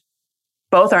valid.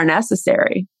 Both are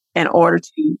necessary in order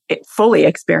to fully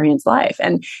experience life.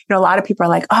 And, a lot of people are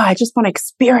like, oh, I just want to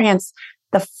experience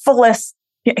the fullest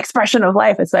expression of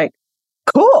life. It's like,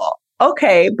 cool.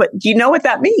 Okay. But do you know what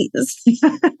that means?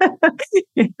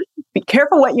 Be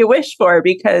careful what you wish for,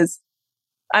 because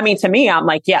to me, I'm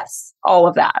like, yes, all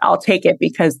of that. I'll take it,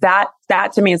 because that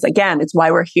to me is, again, it's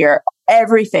why we're here.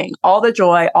 Everything, all the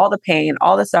joy, all the pain,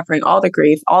 all the suffering, all the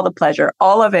grief, all the pleasure,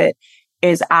 all of it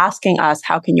is asking us,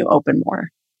 how can you open more?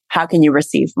 How can you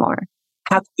receive more?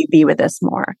 How can you be with this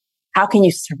more? How can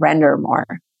you surrender more?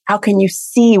 How can you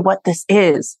see what this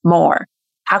is more?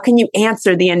 How can you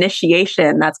answer the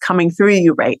initiation that's coming through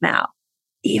you right now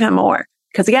even more?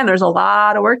 Because again, there's a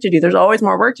lot of work to do. There's always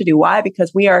more work to do. Why?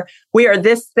 Because we are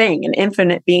this thing, an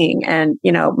infinite being. And,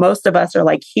 most of us are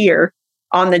like here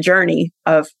on the journey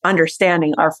of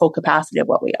understanding our full capacity of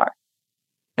what we are.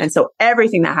 And so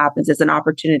everything that happens is an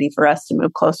opportunity for us to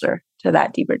move closer to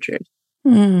that deeper truth.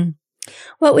 Mm.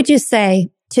 What would you say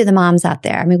to the moms out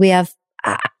there? We have,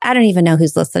 I don't even know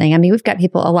who's listening. We've got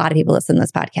a lot of people listen to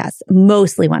this podcast,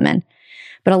 mostly women,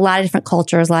 but a lot of different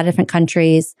cultures, a lot of different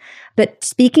countries. But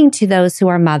speaking to those who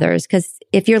are mothers, because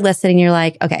if you're listening, you're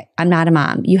like, okay, I'm not a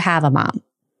mom. You have a mom.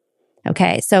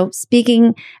 Okay. So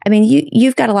speaking,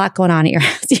 you've got a lot going on at your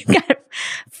house. You've got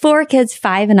 4 kids,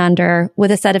 5 and under, with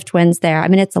a set of twins there.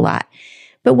 It's a lot.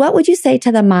 But what would you say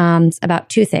to the moms about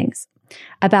 2 things?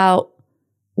 About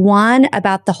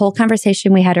the whole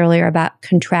conversation we had earlier about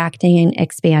contracting and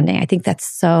expanding. I think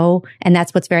that's and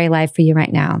that's what's very live for you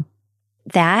right now.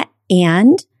 That,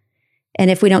 and And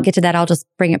if we don't get to that, I'll just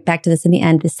bring it back to this in the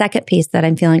end. The second piece that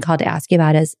I'm feeling called to ask you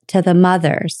about is to the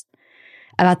mothers,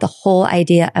 about the whole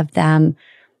idea of them,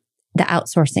 the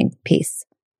outsourcing piece,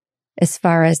 as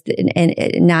far as and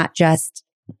not just,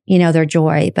 their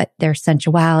joy, but their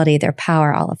sensuality, their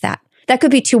power, all of that. That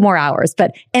could be 2 more hours,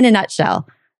 but in a nutshell.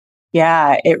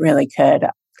 Yeah, it really could.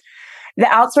 The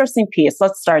outsourcing piece,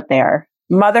 let's start there.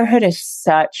 Motherhood is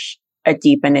such a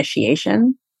deep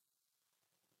initiation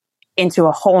into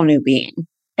a whole new being.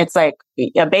 It's like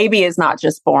a baby is not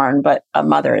just born, but a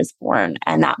mother is born.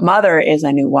 And that mother is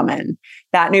a new woman.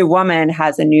 That new woman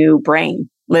has a new brain.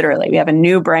 Literally, we have a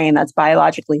new brain that's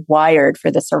biologically wired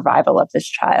for the survival of this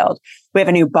child. We have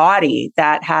a new body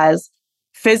that has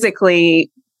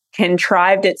physically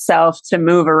contrived itself to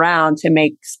move around, to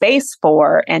make space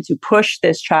for, and to push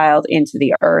this child into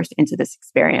the earth, into this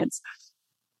experience.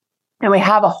 And we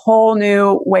have a whole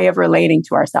new way of relating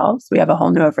to ourselves. We have a whole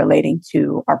new way of relating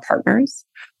to our partners,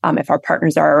 if our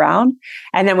partners are around.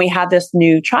 And then we have this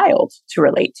new child to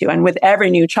relate to. And with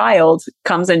every new child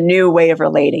comes a new way of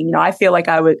relating. I feel like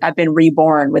I've been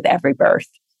reborn with every birth.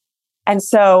 And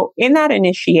so in that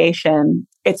initiation,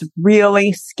 it's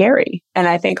really scary. And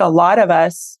I think a lot of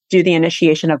us do the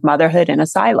initiation of motherhood in a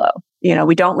silo.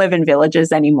 We don't live in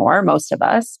villages anymore, most of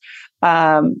us.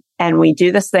 And we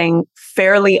do this thing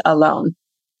fairly alone.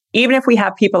 Even if we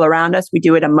have people around us, we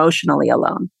do it emotionally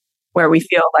alone, where we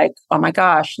feel like, oh my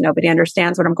gosh, nobody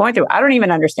understands what I'm going through. I don't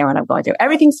even understand what I'm going through.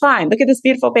 Everything's fine. Look at this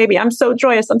beautiful baby. I'm so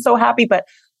joyous. I'm so happy. But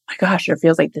my gosh, it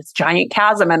feels like this giant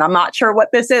chasm and I'm not sure what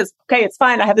this is. Okay, it's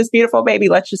fine. I have this beautiful baby.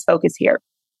 Let's just focus here.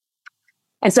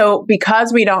 And so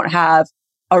because we don't have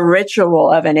a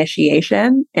ritual of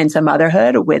initiation into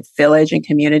motherhood with village and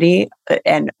community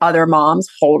and other moms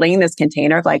holding this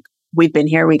container of like, we've been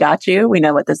here, we got you, we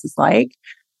know what this is like.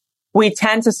 We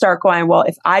tend to start going, well,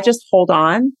 if I just hold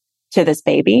on to this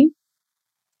baby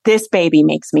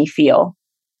makes me feel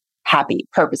happy,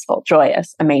 purposeful,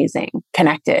 joyous, amazing,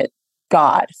 connected,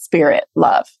 God, spirit,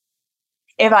 love.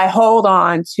 If I hold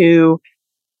on to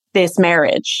this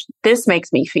marriage, this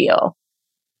makes me feel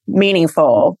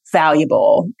meaningful,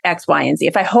 valuable, X, Y, and Z.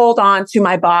 If I hold on to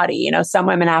my body, some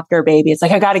women after a baby, it's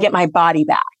like, I got to get my body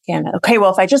back. And okay,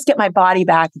 well, if I just get my body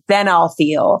back, then I'll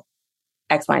feel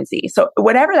X, Y, and Z. So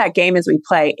whatever that game is we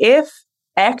play, if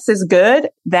X is good,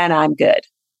 then I'm good.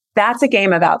 That's a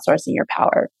game of outsourcing your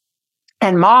power.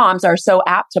 And moms are so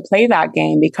apt to play that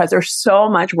game because there's so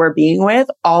much we're being with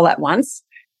all at once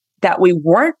that we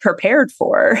weren't prepared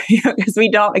for, because we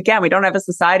don't have a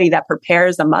society that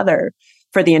prepares a mother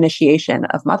for the initiation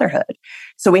of motherhood.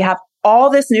 So we have all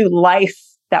this new life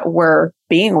that we're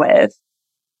being with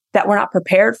that we're not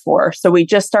prepared for. So we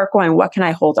just start going, what can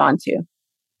I hold on to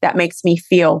that makes me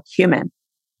feel human?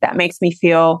 That makes me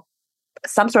feel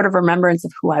some sort of remembrance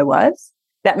of who I was,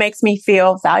 that makes me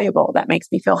feel valuable, that makes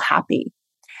me feel happy.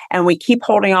 And we keep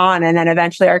holding on. And then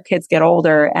eventually our kids get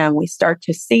older and we start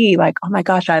to see like, oh my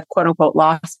gosh, I've quote unquote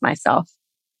lost myself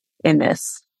in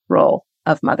this role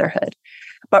of motherhood.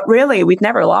 But really, we've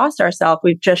never lost ourselves.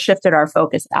 We've just shifted our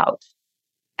focus out.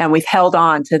 And we've held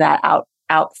on to that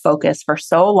out focus for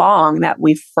so long that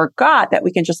we forgot that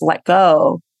we can just let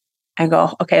go and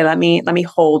go, okay, let me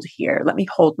hold here. Let me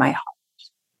hold my heart.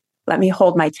 Let me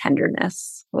hold my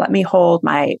tenderness. Let me hold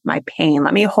my pain.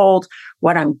 Let me hold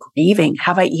what I'm grieving.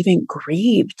 Have I even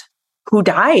grieved? Who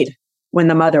died when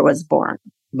the mother was born?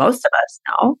 Most of us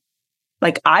know.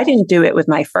 Like, I didn't do it with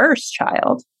my first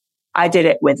child. I did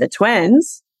it with the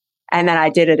twins. And then I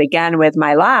did it again with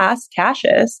my last,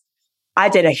 Cassius. I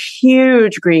did a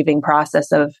huge grieving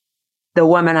process of the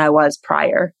woman I was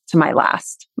prior to my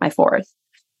last, my fourth.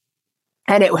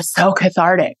 And it was so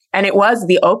cathartic. And it was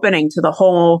the opening to the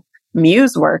whole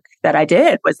muse work that I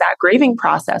did. Was that grieving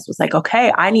process was like,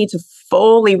 okay, I need to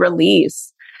fully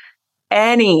release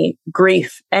any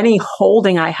grief, any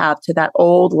holding I have to that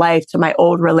old life, to my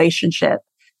old relationship,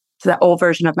 to that old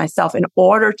version of myself, in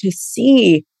order to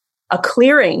see a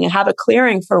clearing and have a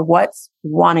clearing for what's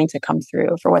wanting to come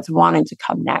through, for what's wanting to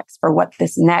come next, for what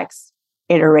this next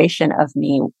iteration of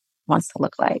me wants to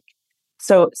look like.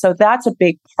 So that's a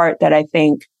big part that I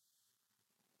think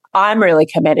I'm really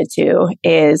committed to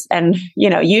is, and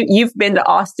you've been to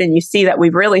Austin, you see that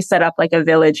we've really set up like a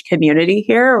village community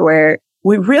here where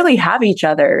we really have each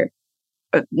other.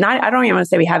 I don't even want to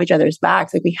say we have each other's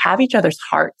backs. Like, we have each other's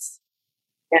hearts.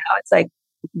 It's like,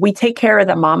 we take care of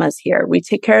the mamas here. We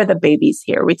take care of the babies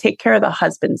here. We take care of the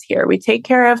husbands here. We take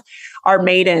care of our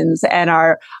maidens and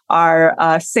our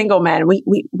single men.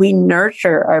 We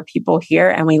nurture our people here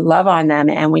and we love on them.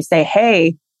 And we say,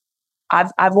 hey,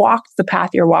 I've walked the path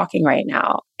you're walking right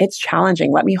now. It's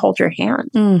challenging. Let me hold your hand.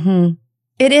 Mm-hmm.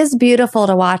 It is beautiful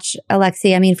to watch,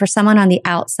 Alexi. I mean, for someone on the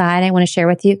outside, I want to share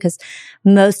with you, because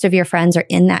most of your friends are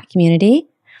in that community.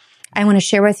 I want to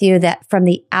share with you that from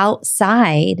the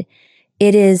outside,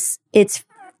 it's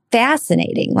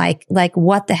fascinating. Like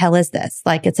what the hell is this?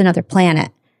 Like it's another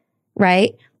planet,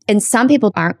 right? And some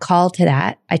people aren't called to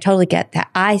that. I totally get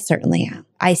that. I certainly am.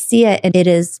 I see it, and it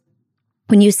is,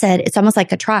 when you said it's almost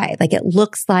like a tribe. Like it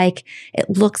looks like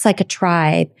a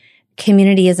tribe.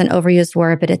 Community is an overused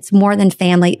word, but it's more than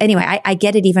family. Anyway, I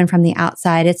get it even from the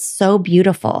outside. It's so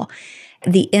beautiful.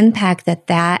 The impact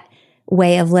that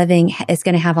way of living is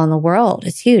going to have on the world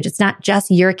is huge. It's not just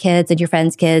your kids and your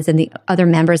friends' kids and the other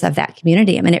members of that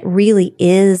community. I mean, it really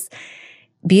is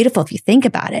beautiful if you think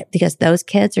about it, because those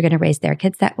kids are going to raise their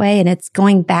kids that way. And it's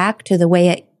going back to the way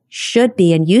it should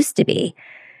be and used to be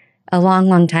a long,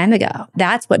 long time ago.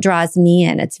 That's what draws me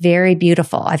in. It's very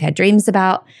beautiful. I've had dreams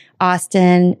about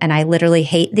Austin, and I literally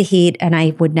hate the heat, and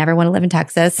I would never want to live in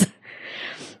Texas.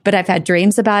 But I've had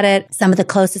dreams about it. Some of the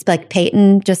closest, like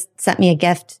Peyton just sent me a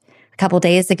gift a couple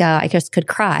days ago. I just could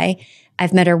cry.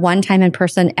 I've met her one time in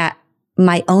person at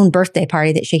my own birthday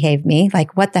party that she gave me.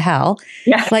 Like, what the hell?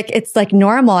 Yeah. Like, it's like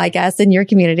normal, I guess, in your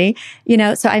community,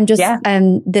 so I'm just,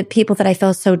 the people that I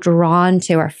feel so drawn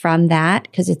to are from that,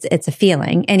 because it's a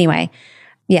feeling anyway.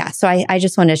 Yeah. So I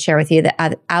just wanted to share with you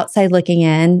that outside looking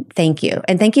in, thank you.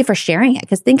 And thank you for sharing it.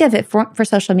 Because think of it for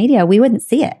social media, we wouldn't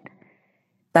see it.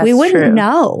 We wouldn't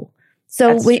know.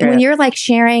 So when you're like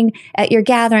sharing at your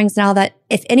gatherings and all that,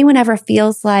 if anyone ever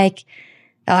feels like,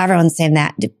 oh, everyone's saying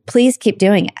that, please keep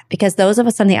doing it, because those of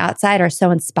us on the outside are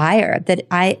so inspired that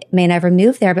I may never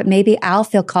move there, but maybe I'll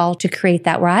feel called to create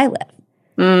that where I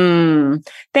live.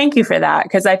 Thank you for that.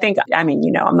 Because I think, I'm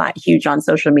not huge on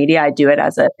social media. I do it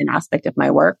as an aspect of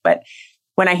my work. But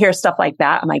when I hear stuff like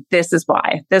that, I'm like, this is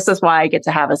why I get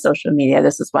to have a social media.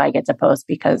 This is why I get to post,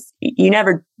 because you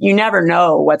never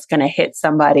know what's going to hit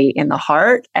somebody in the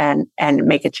heart and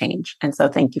make a change. And so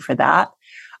thank you for that.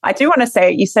 I do want to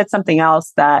say, you said something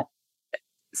else that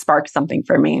sparked something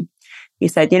for me. You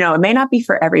said, it may not be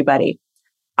for everybody.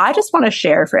 I just want to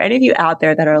share for any of you out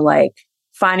there that are like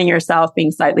finding yourself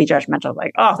being slightly judgmental,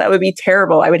 like, oh, that would be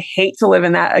terrible. I would hate to live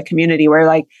in a community where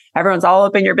like everyone's all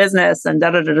up in your business and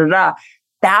da da da da da.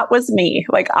 That was me.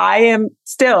 Like I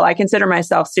consider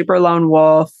myself super lone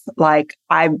wolf. Like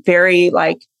I'm very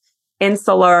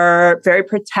insular, very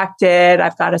protected.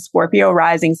 I've got a Scorpio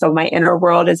rising, so my inner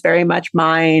world is very much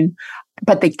mine.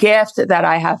 But the gift that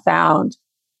I have found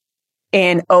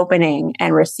in opening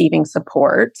and receiving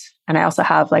support, and I also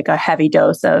have like a heavy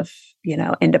dose of,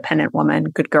 independent woman,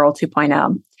 good girl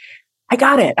 2.0. I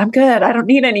got it. I'm good. I don't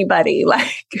need anybody.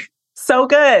 Like, so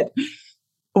good.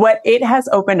 What it has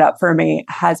opened up for me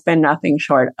has been nothing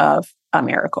short of a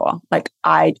miracle. Like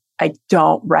I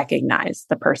don't recognize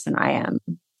the person I am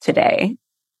today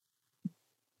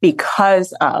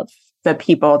because of the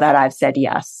people that I've said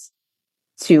yes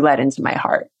to let into my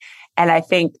heart. And I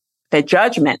think the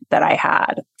judgment that I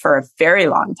had for a very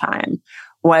long time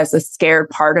was a scared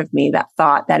part of me that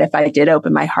thought that if I did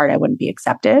open my heart, I wouldn't be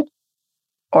accepted,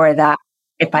 or that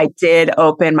if I did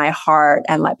open my heart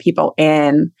and let people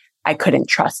in, I couldn't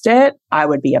trust it. I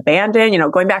would be abandoned,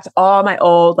 going back to all my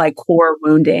old core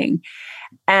wounding.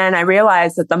 And I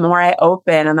realized that the more I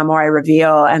open and the more I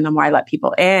reveal and the more I let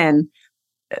people in,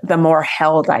 the more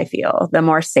held I feel, the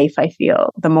more safe I feel,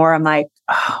 the more I'm like,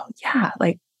 oh yeah,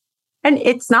 and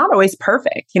it's not always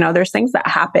perfect. There's things that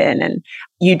happen and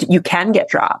you can get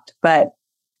dropped, but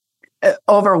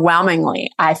overwhelmingly,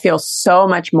 I feel so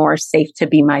much more safe to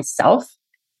be myself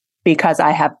because I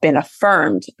have been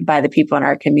affirmed by the people in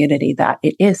our community that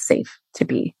it is safe to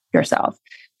be yourself.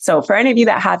 So for any of you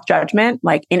that have judgment,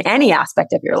 like in any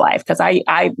aspect of your life, because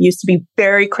I used to be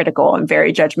very critical and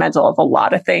very judgmental of a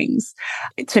lot of things.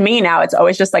 To me now, it's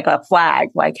always just like a flag,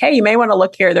 like, hey, you may want to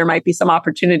look here. There might be some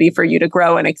opportunity for you to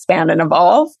grow and expand and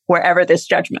evolve wherever this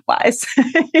judgment lies.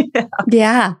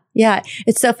 Yeah.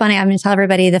 It's so funny. I'm going to tell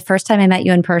everybody the first time I met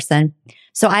you in person.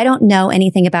 So I don't know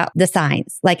anything about the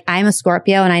signs. Like I'm a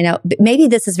Scorpio, and I know maybe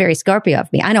this is very Scorpio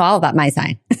of me. I know all about my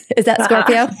sign. Is that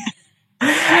Scorpio?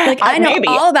 I know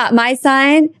all about my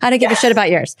sign. I don't give a shit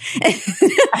about yours.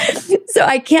 So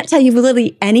I can't tell you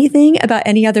literally anything about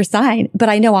any other sign, but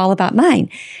I know all about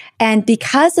mine. And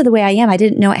because of the way I am, I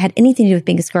didn't know it had anything to do with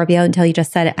being a Scorpio until you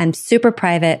just said it. I'm super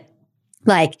private.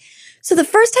 So the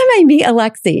first time I meet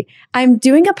Alexi, I'm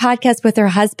doing a podcast with her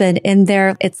husband in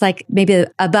it's like maybe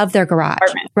above their garage,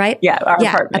 apartment. Right? Yeah.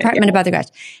 Apartment above the garage.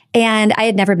 And I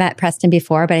had never met Preston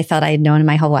before, but I felt I had known him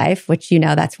my whole life, which,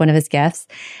 that's one of his gifts.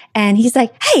 And he's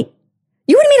like, hey,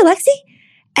 you want to meet Alexi?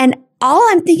 And all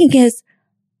I'm thinking is,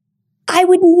 I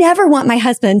would never want my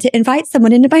husband to invite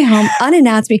someone into my home,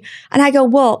 unannounced me. And I go,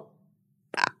 well,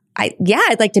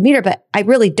 I'd like to meet her, but I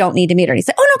really don't need to meet her. And he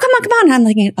said, oh no, come on. And I'm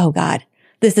thinking, oh God,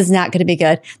 this is not going to be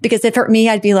good. Because if it were me,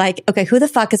 I'd be like, okay, who the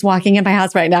fuck is walking in my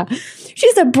house right now?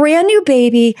 She's a brand new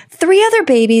baby, 3 other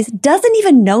babies, doesn't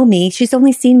even know me. She's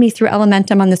only seen me through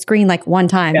Elementum on the screen like one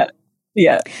time.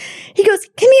 Yeah. He goes,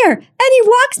 come here. And he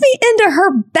walks me into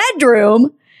her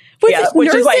bedroom. Which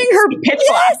is like her pitch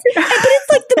black. But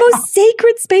it's like the most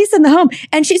sacred space in the home.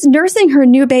 And she's nursing her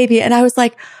new baby. And I was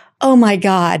like, oh my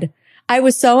God. I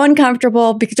was so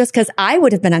uncomfortable because I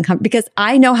would have been uncomfortable because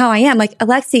I know how I am. Like,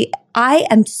 Alexi, I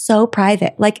am so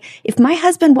private. Like, if my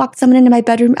husband walked someone into my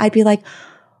bedroom, I'd be like,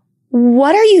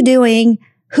 what are you doing?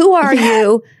 Who are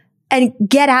you? And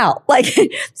get out. Like,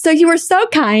 so you were so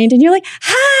kind and you're like,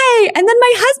 hi. And then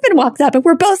my husband walks up and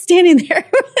we're both standing there.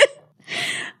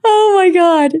 Oh my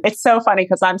God. It's so funny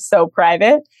because I'm so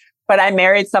private, but I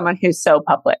married someone who's so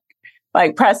public.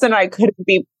 Like, Preston and I couldn't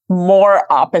be more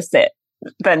opposite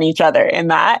than each other in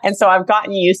that. And so I've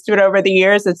gotten used to it over the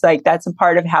years. It's like, that's a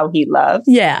part of how he loves.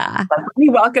 Yeah. Like, we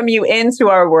welcome you into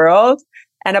our world.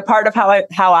 And a part of how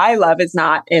I love is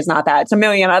not that. It's a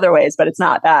million other ways, but it's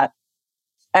not that.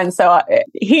 And so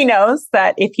he knows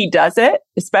that if he does it,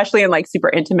 especially in like super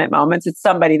intimate moments, it's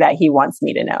somebody that he wants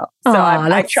me to know. So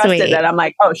I trusted that. I'm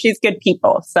like, oh, she's good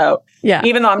people. So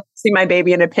even though I'm seeing my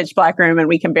baby in a pitch black room and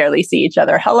we can barely see each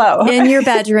other, hello. In your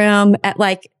bedroom at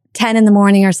like 10 in the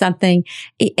morning or something.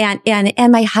 And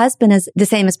my husband is the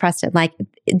same as Preston. Like,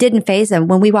 it didn't faze him.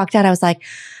 When we walked out, I was like,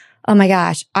 oh my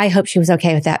gosh, I hope she was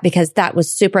okay with that because that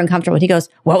was super uncomfortable. And he goes,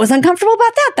 what was uncomfortable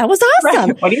about that? That was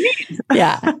awesome. Right. What do you mean?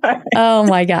 Yeah. Oh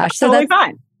my gosh. So totally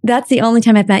fine. That's the only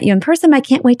time I've met you in person. I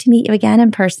can't wait to meet you again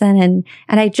in person. And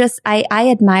I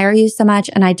admire you so much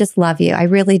and I just love you. I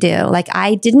really do. Like,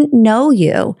 I didn't know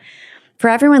you. For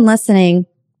everyone listening,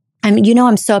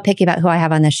 I'm so picky about who I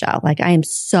have on this show. Like, I am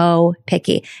so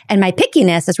picky. And my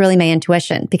pickiness is really my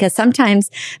intuition because sometimes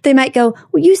they might go,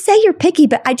 well, you say you're picky,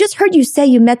 but I just heard you say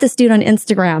you met this dude on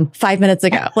Instagram 5 minutes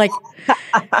ago. Like,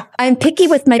 I'm picky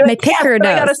with my picker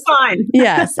nose. I got a sign.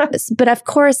 Yes. But of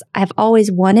course, I've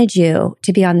always wanted you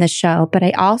to be on this show. But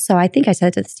I think I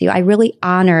said this to you, I really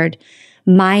honored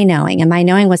my knowing. And my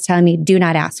knowing was telling me, do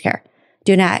not ask her.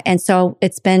 Do not. And so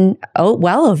it's been,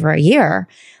 well over a year.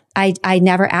 I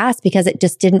never asked because it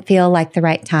just didn't feel like the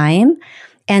right time.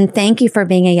 And thank you for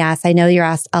being a yes. I know you're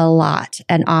asked a lot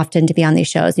and often to be on these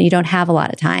shows and you don't have a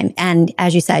lot of time. And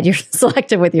as you said, you're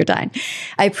selective with your time.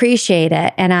 I appreciate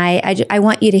it. And I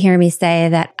want you to hear me say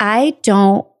that I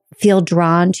don't feel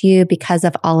drawn to you because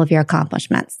of all of your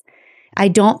accomplishments. I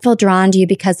don't feel drawn to you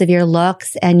because of your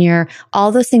looks and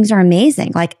all those things are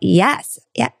amazing. Like, yes.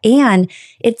 Yeah. And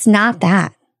it's not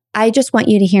that. I just want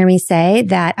you to hear me say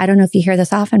that I don't know if you hear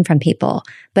this often from people,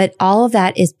 but all of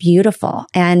that is beautiful.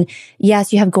 And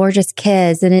yes, you have gorgeous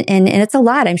kids and it's a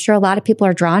lot. I'm sure a lot of people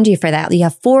are drawn to you for that. You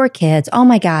have 4 kids. Oh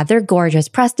my God, they're gorgeous.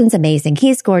 Preston's amazing.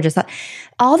 He's gorgeous.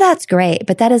 All that's great,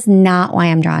 but that is not why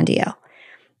I'm drawn to you.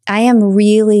 I am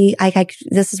really,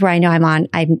 this is where I know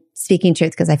I'm speaking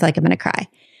truth because I feel like I'm going to cry.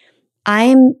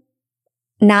 I'm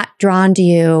not drawn to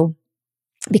you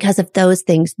because of those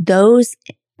things. Those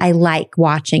I like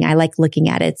watching. I like looking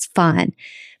at it. It's fun.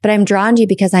 But I'm drawn to you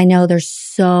because I know there's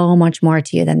so much more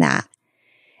to you than that.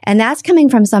 And that's coming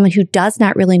from someone who does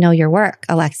not really know your work,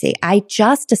 Alexi. I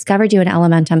just discovered you in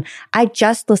Elementum. I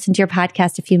just listened to your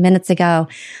podcast a few minutes ago.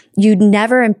 You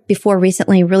never before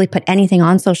recently really put anything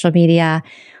on social media.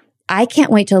 I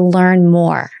can't wait to learn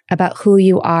more about who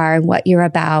you are and what you're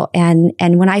about. And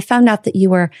when I found out that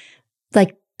you were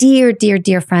like dear, dear,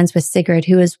 dear friends with Sigrid,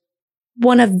 who is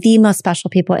one of the most special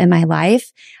people in my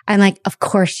life, I'm like, of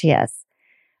course she is.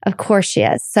 Of course she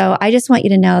is. So I just want you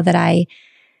to know that I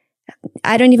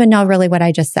don't even know really what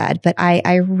I just said, but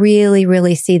I really,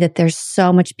 really see that there's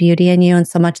so much beauty in you and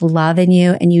so much love in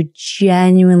you. And you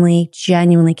genuinely,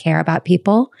 genuinely care about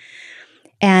people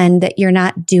and that you're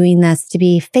not doing this to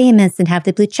be famous and have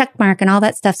the blue check mark and all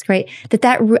that stuff's great.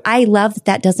 I love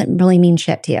that doesn't really mean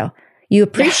shit to you. You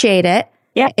appreciate it.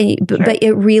 Yeah. But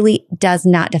it really does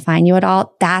not define you at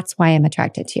all. That's why I'm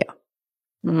attracted to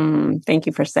you. Thank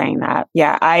you for saying that.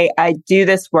 Yeah, I do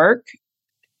this work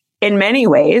in many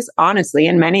ways. Honestly,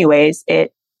 in many ways,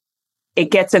 it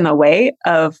gets in the way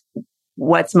of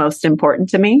what's most important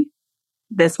to me,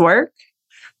 this work.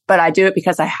 But I do it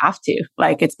because I have to.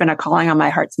 Like, it's been a calling on my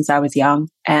heart since I was young.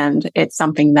 And it's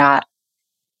something that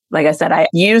Like I said, I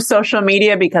use social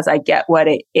media because I get what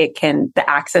it can, the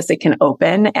access it can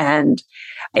open, and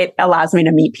it allows me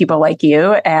to meet people like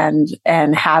you and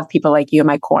have people like you in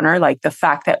my corner. Like the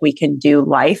fact that we can do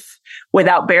life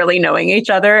without barely knowing each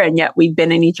other, and yet we've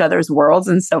been in each other's worlds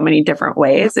in so many different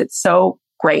ways. It's so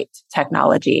great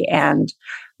technology. And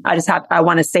I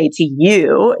want to say to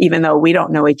you, even though we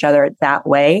don't know each other that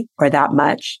way or that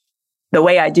much, the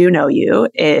way I do know you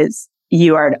is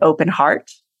you are an open heart.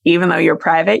 Even though you're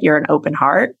private, you're an open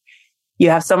heart.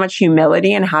 You have so much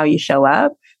humility in how you show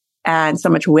up and so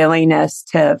much willingness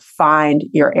to find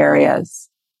your areas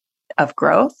of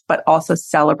growth, but also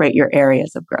celebrate your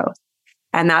areas of growth.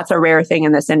 And that's a rare thing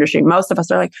in this industry. Most of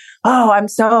us are like, oh, I'm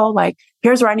so like,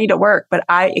 here's where I need to work. But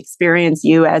I experience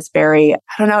you as very, I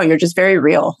don't know, you're just very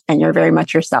real and you're very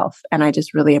much yourself. And I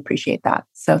just really appreciate that.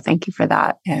 So thank you for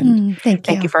that. And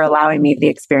thank you for allowing me the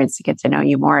experience to get to know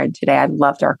you more. And today I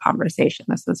loved our conversation.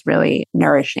 This was really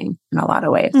nourishing in a lot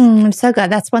of ways. I'm so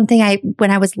good. That's one thing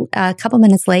when I was a couple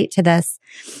minutes late to this,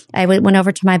 I went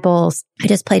over to my bowls. I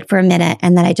just played for a minute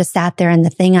and then I just sat there. And the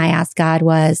thing I asked God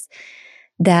was,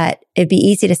 that it'd be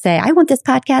easy to say, I want this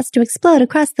podcast to explode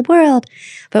across the world.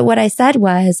 But what I said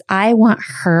was, I want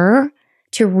her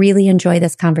to really enjoy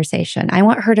this conversation. I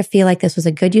want her to feel like this was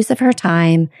a good use of her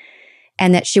time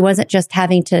and that she wasn't just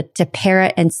having to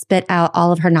parrot and spit out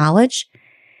all of her knowledge.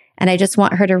 And I just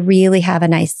want her to really have a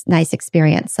nice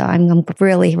experience. So I'm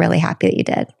really, really happy that you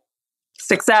did.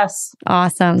 Success.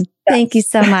 Awesome. Yes. Thank you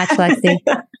so much, Lexi.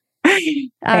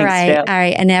 All right. All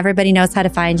right. And everybody knows how to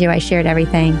find you. I shared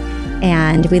everything.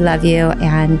 And we love you,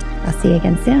 and I'll see you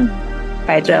again soon.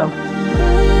 Bye, Joe.